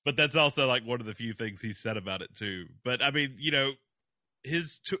 But that's also like one of the few things he said about it too. But I mean,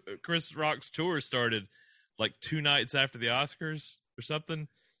 Chris Rock's tour started like 2 nights after the Oscars or something,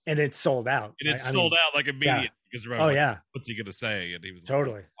 and it's sold out. And it sold out like immediately. Yeah. Because what's he gonna say? And he was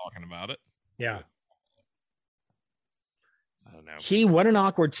totally talking about it. Yeah. I don't know. What an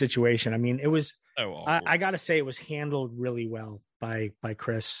awkward situation. I mean, it was. So awkward. I got to say, it was handled really well by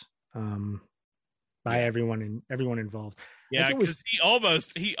Chris, by everyone involved. Yeah, because he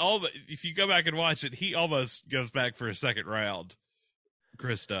almost. If you go back and watch it, he almost goes back for a second round.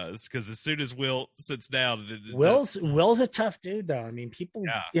 Chris does, because as soon as Will sits down, Will's a tough dude, though. I mean, people,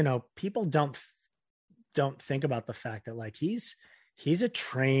 people don't think about the fact that like he's a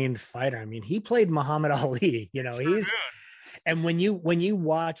trained fighter. I mean, he played Muhammad Ali. And when you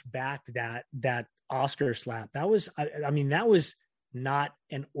watch back that Oscar slap, that was not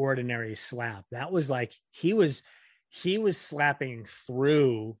an ordinary slap. That was like he was slapping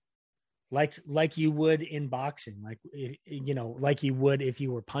through like you would in boxing, like you would if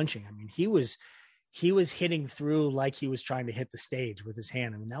you were punching. I mean, he was hitting through like he was trying to hit the stage with his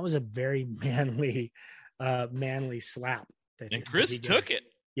hand. I mean, that was a very manly slap. And Chris took it.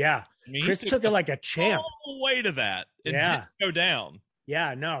 Yeah. I mean, Chris took it like a champ. All the way to that. And didn't go down.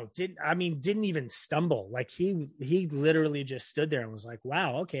 Yeah, no, didn't even stumble. Like he literally just stood there and was like,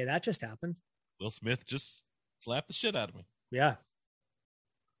 wow, okay, that just happened. Will Smith just slapped the shit out of me. Yeah.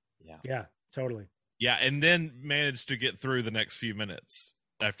 Yeah, totally. Yeah, and then managed to get through the next few minutes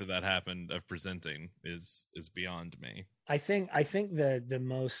after that happened of presenting is beyond me. I think the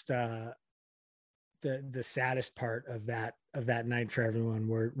most the saddest part of that night for everyone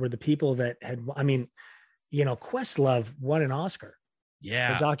were the people that had, I mean, Questlove won an Oscar.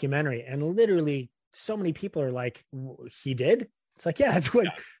 Yeah. For documentary, and literally so many people are like, he did? It's like, yeah, that's what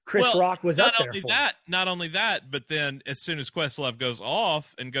Chris Rock was up there for. Not only that, but then as soon as Questlove goes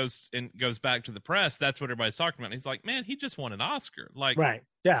off and goes back to the press, that's what everybody's talking about. And he's like, man, he just won an Oscar. Like, right.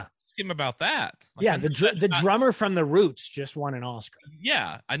 Yeah. Him about that. Like, yeah. The drummer from The Roots just won an Oscar.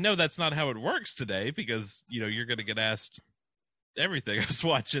 Yeah. I know that's not how it works today, because, you're going to get asked everything. I was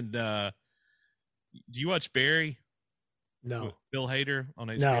watching, do you watch Barry? No. Bill Hader on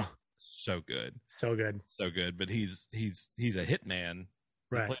HBO? No. So good. But he's a hitman,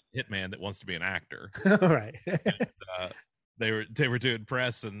 right? A hitman that wants to be an actor, right? And, they were doing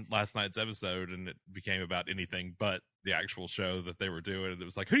press in last night's episode, and it became about anything but the actual show that they were doing. And it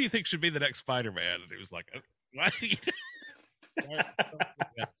was like, who do you think should be the next Spider-Man? And he was like, what?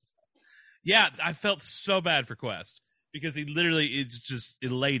 Yeah, I felt so bad for Quest, because he literally is just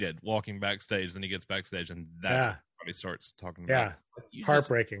elated walking backstage. Then he gets backstage, and that's when he starts talking about. Yeah,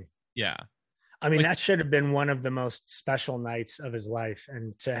 heartbreaking. I mean, that should have been one of the most special nights of his life,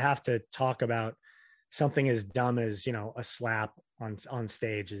 and to have to talk about something as dumb as a slap on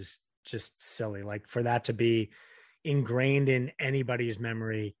stage is just silly. Like, for that to be ingrained in anybody's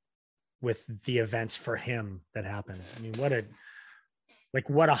memory with the events for him that happened. I mean,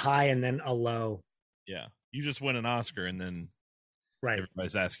 what a high and then a low. Yeah, you just win an Oscar, and then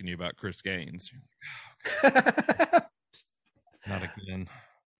everybody's asking you about Chris Gaines. You're like, oh, not again.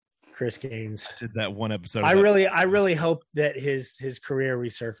 Chris Gaines. I did that one episode. I really hope that his career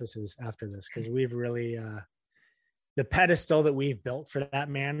resurfaces after this, because we've really the pedestal that we've built for that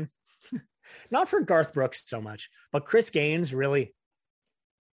man, not for Garth Brooks so much, but Chris Gaines, really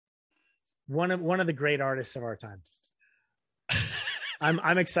one of the great artists of our time.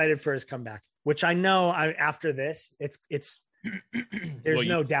 I'm excited for his comeback, which I know after this it's there's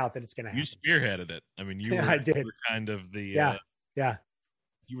no doubt that it's going to happen. You spearheaded it. I mean, you were kind of the yeah.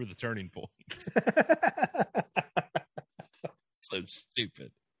 You were the turning point. So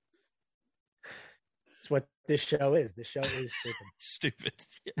stupid. It's what this show is. This show is stupid. Stupid.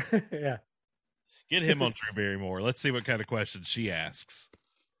 Yeah. Get him on Drew Barrymore. Let's see what kind of questions she asks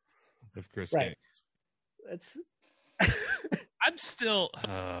of Chris Gaines. That's. I'm still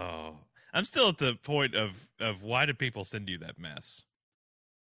at the point of why do people send you that mess?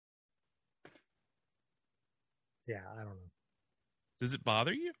 Yeah, I don't know. Does it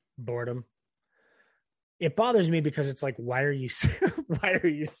bother you? Boredom. It bothers me because it's like, why are you sending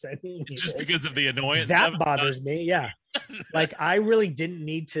me just this? Because of the annoyance? That bothers me. Yeah. Like, I really didn't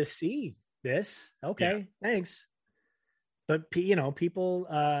need to see this. Okay. Yeah. Thanks. But people,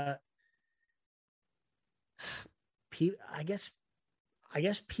 I guess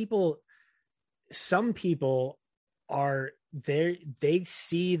people, some people are they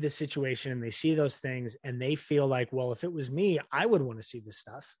see the situation and they see those things and they feel like, well, if it was me, I would want to see this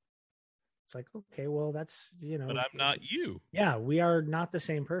stuff. It's like, okay, well, that's, but I'm not you. Yeah, we are not the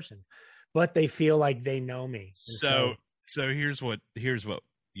same person, but they feel like they know me. So here's what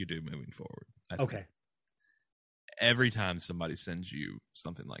you do moving forward. Okay. Every time somebody sends you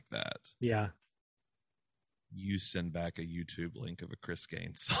something like that, yeah, you send back a YouTube link of a Chris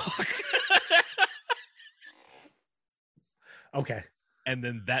Gaines song. Okay. And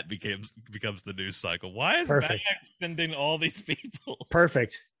then that becomes the news cycle. Why is Perfect sending all these people?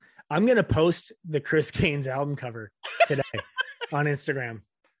 Perfect. I'm going to post the Chris Gaines album cover today on Instagram.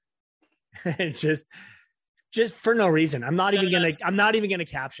 just for no reason. I'm not even going to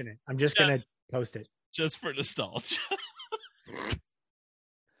caption it. I'm just going to post it. Just for nostalgia.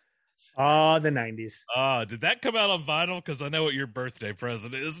 Oh, the 90s. Did that come out on vinyl? Because I know what your birthday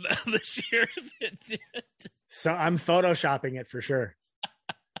present is now this year if it did. So I'm photoshopping it for sure.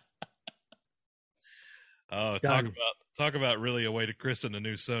 Oh, talk about really a way to christen a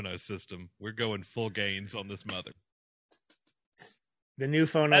new Sonos system. We're going full Gaines on this mother. The new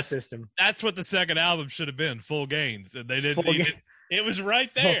Phono system. That's what the second album should have been, full Gaines. And they didn't it was right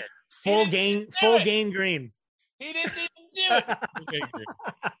there. Full gain green. He didn't even do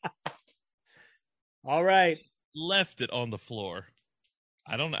it. All right. Left it on the floor.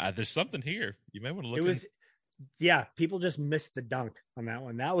 I don't know. There's something here. You may want to look. Yeah, people just missed the dunk on that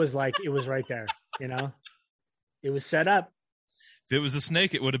one. That was like, it was right there, you know? It was set up. If it was a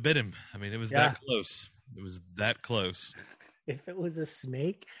snake, it would have bit him. I mean, it was that close. It was that close. If it was a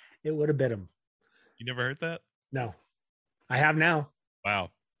snake, it would have bit him. You never heard that? No. I have now. Wow.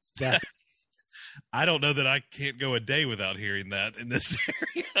 Yeah. I don't know that I can't go a day without hearing that in this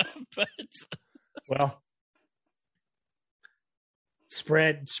area, but well,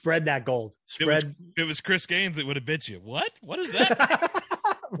 spread that gold. Spread. If it was Chris Gaines, it would have bit you. What? What is that?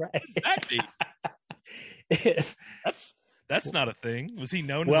 Right. What does that mean? That's not a thing. Was he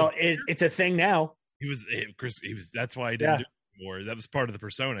known? Well, it's a thing now. He was. That's why he didn't do it anymore. That was part of the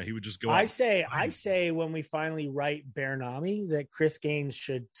persona. He would just go. I say when we finally write Bear Nami that Chris Gaines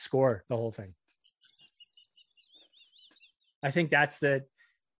should score the whole thing. I think that's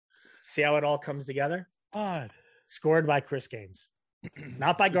see how it all comes together. Odd. Scored by Chris Gaines,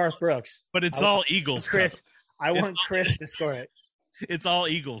 not by Garth Brooks. But it's all Eagles. Chris, I want Chris to score it. It's all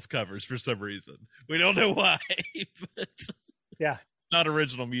Eagles covers for some reason. We don't know why, but yeah, not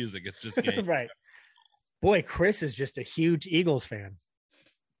original music. It's just Gaines. Right. Boy, Chris is just a huge Eagles fan.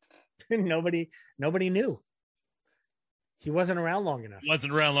 Nobody knew. He wasn't around long enough.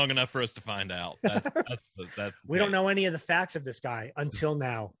 Wasn't around long enough for us to find out. We don't know any of the facts of this guy until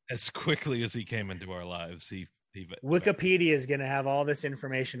now. As quickly as he came into our lives, he Wikipedia is going to have all this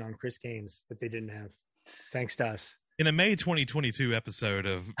information on Chris Gaines that they didn't have, thanks to us. In a May 2022 episode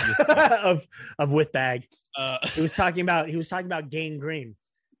of of With Bag, he was talking about Gain Green,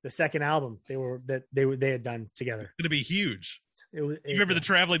 the second album they had done together. It's going to be huge. You remember the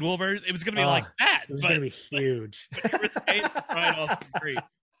Traveling Wilburys? It was going to be like that. It was going to be huge. Right off the street.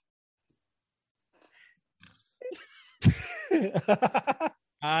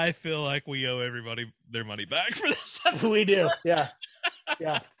 I feel like we owe everybody their money back for this episode. We do. Yeah.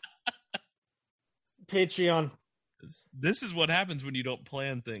 Patreon. This is what happens when you don't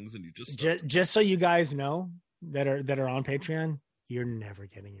plan things and you just so you guys know that are on Patreon, you're never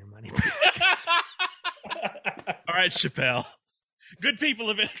getting your money back. All right, Chappelle. Good people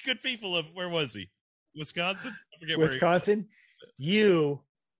of where was he? Wisconsin? I forget Wisconsin. You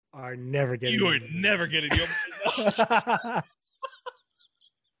are never getting. You are never getting your money back.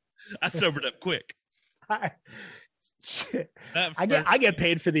 I sobered up quick. I get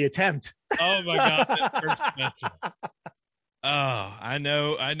paid for the attempt. Oh my God! That first special. Oh, I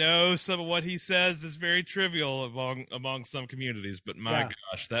know. Some of what he says is very trivial among some communities, but my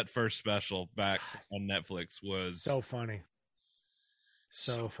gosh, that first special back on Netflix was so funny.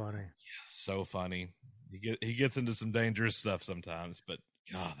 So funny. So funny. He gets into some dangerous stuff sometimes, but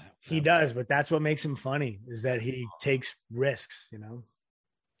God, he does. But that's what makes him funny is that he takes risks. You know,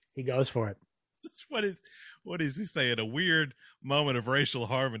 he goes for it. What is he saying? A weird moment of racial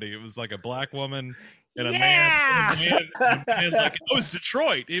harmony. It was like a black woman and a man like, oh, it's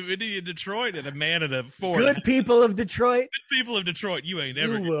Detroit. In Detroit, and a man at a Ford. Good people of Detroit. Good people of Detroit. You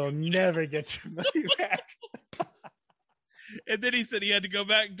will never get your money back. And then he said he had to go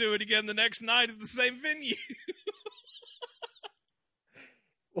back and do it again the next night at the same venue.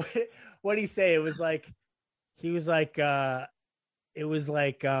 What did he say? It was like I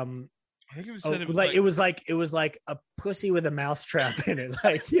think it was it was like a pussy with a mousetrap in it.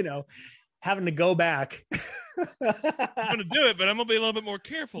 Like, you know, having to go back. I'm going to do it, but I'm going to be a little bit more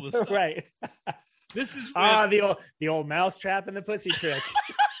careful this time. Right. This is the old mousetrap and the pussy trick.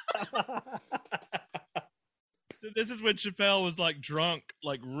 So this is when Chappelle was like drunk,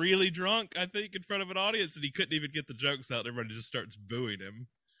 like really drunk, I think, in front of an audience, and he couldn't even get the jokes out. And everybody just starts booing him.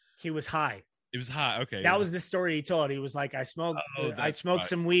 He was high. It was high. Okay. That was the story he told. He was like, I smoked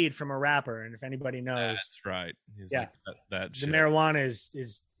some weed from a rapper. And if anybody knows, that's right. He's yeah. Like, that the marijuana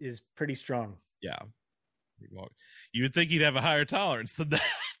is pretty strong. Yeah. You would think he'd have a higher tolerance than that.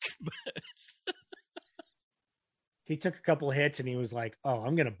 He took a couple of hits and he was like, oh,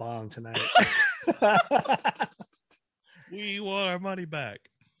 I'm going to bomb tonight. We want our money back.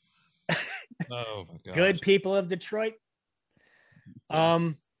 Oh my God. Good people of Detroit.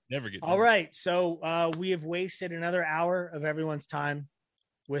 Never get all right. So we have wasted another hour of everyone's time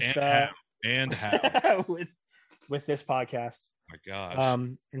with and with this podcast. Oh my gosh.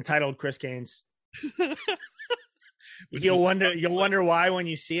 Entitled Chris Gaines. You'll wonder why when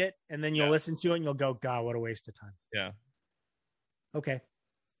you see it, and then you'll listen to it and you'll go, God, what a waste of time. Yeah. Okay.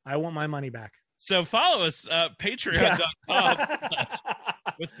 I want my money back. So follow us, patreon.com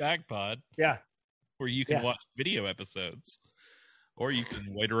with BagPod. Yeah. Where you can watch video episodes. Or you can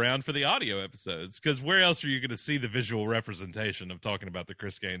wait around for the audio episodes. Because where else are you going to see the visual representation of talking about the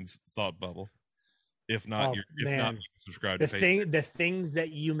Chris Gaines thought bubble? If not, you subscribe to Patreon. The things that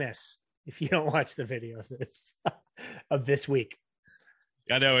you miss if you don't watch the video of this week.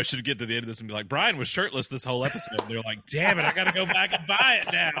 I know I should get to the end of this and be like, Brian was shirtless this whole episode. And they're like, damn it, I got to go back and buy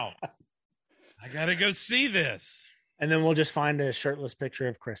it now. I got to go see this. And then we'll just find a shirtless picture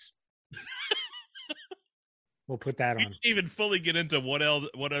of Chris. We'll put that on. You didn't even fully get into what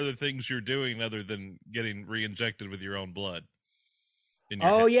other things you're doing other than getting re-injected with your own blood.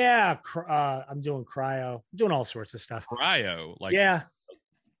 Oh, head. Yeah. I'm doing cryo. I'm doing all sorts of stuff. Cryo?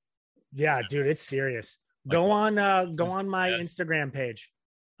 Yeah, dude, it's serious. Go on my Instagram page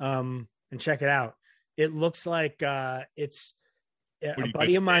and check it out. It looks like it's a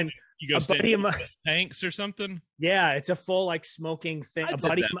buddy of mine. You go stand in tanks or something? Yeah, it's a full like smoking thing. A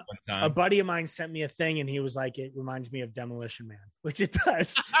buddy of mine sent me a thing and he was like, it reminds me of Demolition Man, which it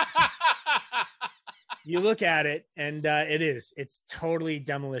does. You look at it and it's totally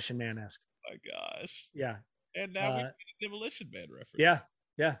Demolition Man-esque. Oh my gosh. Yeah. And now we get a Demolition Man reference.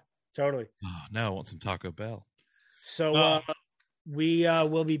 Yeah, totally. Oh, now I want some Taco Bell. So we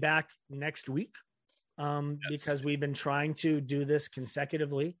will be back next week because we've been trying to do this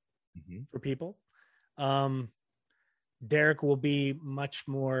consecutively for people. Derek will be much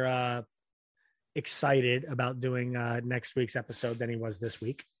more excited about doing next week's episode than he was this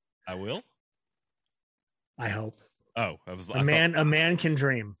week. I will. I hope. Oh, a man can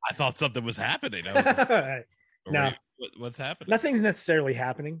dream. I thought something was happening. Like, no, what's happening? Nothing's necessarily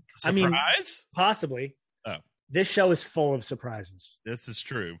happening. Surprise? I mean, possibly. Oh, this show is full of surprises. This is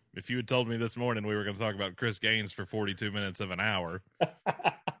true. If you had told me this morning we were going to talk about Chris Gaines for 42 minutes of an hour,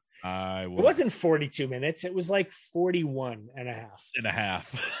 I would. It wasn't 42 minutes. It was like 41 and a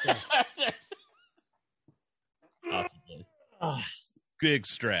half. Yeah. Possibly. Big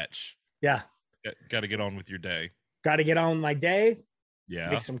stretch. Yeah. Got to get on with your day. Got to get on with my day.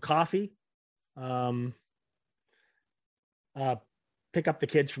 Yeah. Make some coffee. Pick up the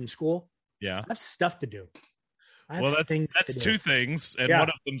kids from school. Yeah. I have stuff to do. That's two things, and one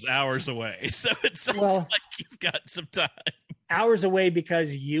of them's hours away. So it sounds like you've got some time. Hours away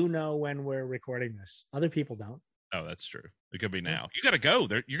because you know when we're recording this. Other people don't. Oh, that's true. It could be now. You got to go.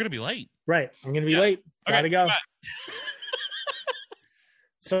 You're going to be late. Right. I'm going to be late. Okay, got to go.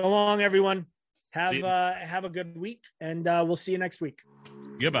 So long, everyone. Have a good week, and we'll see you next week.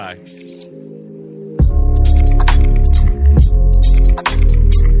 Goodbye.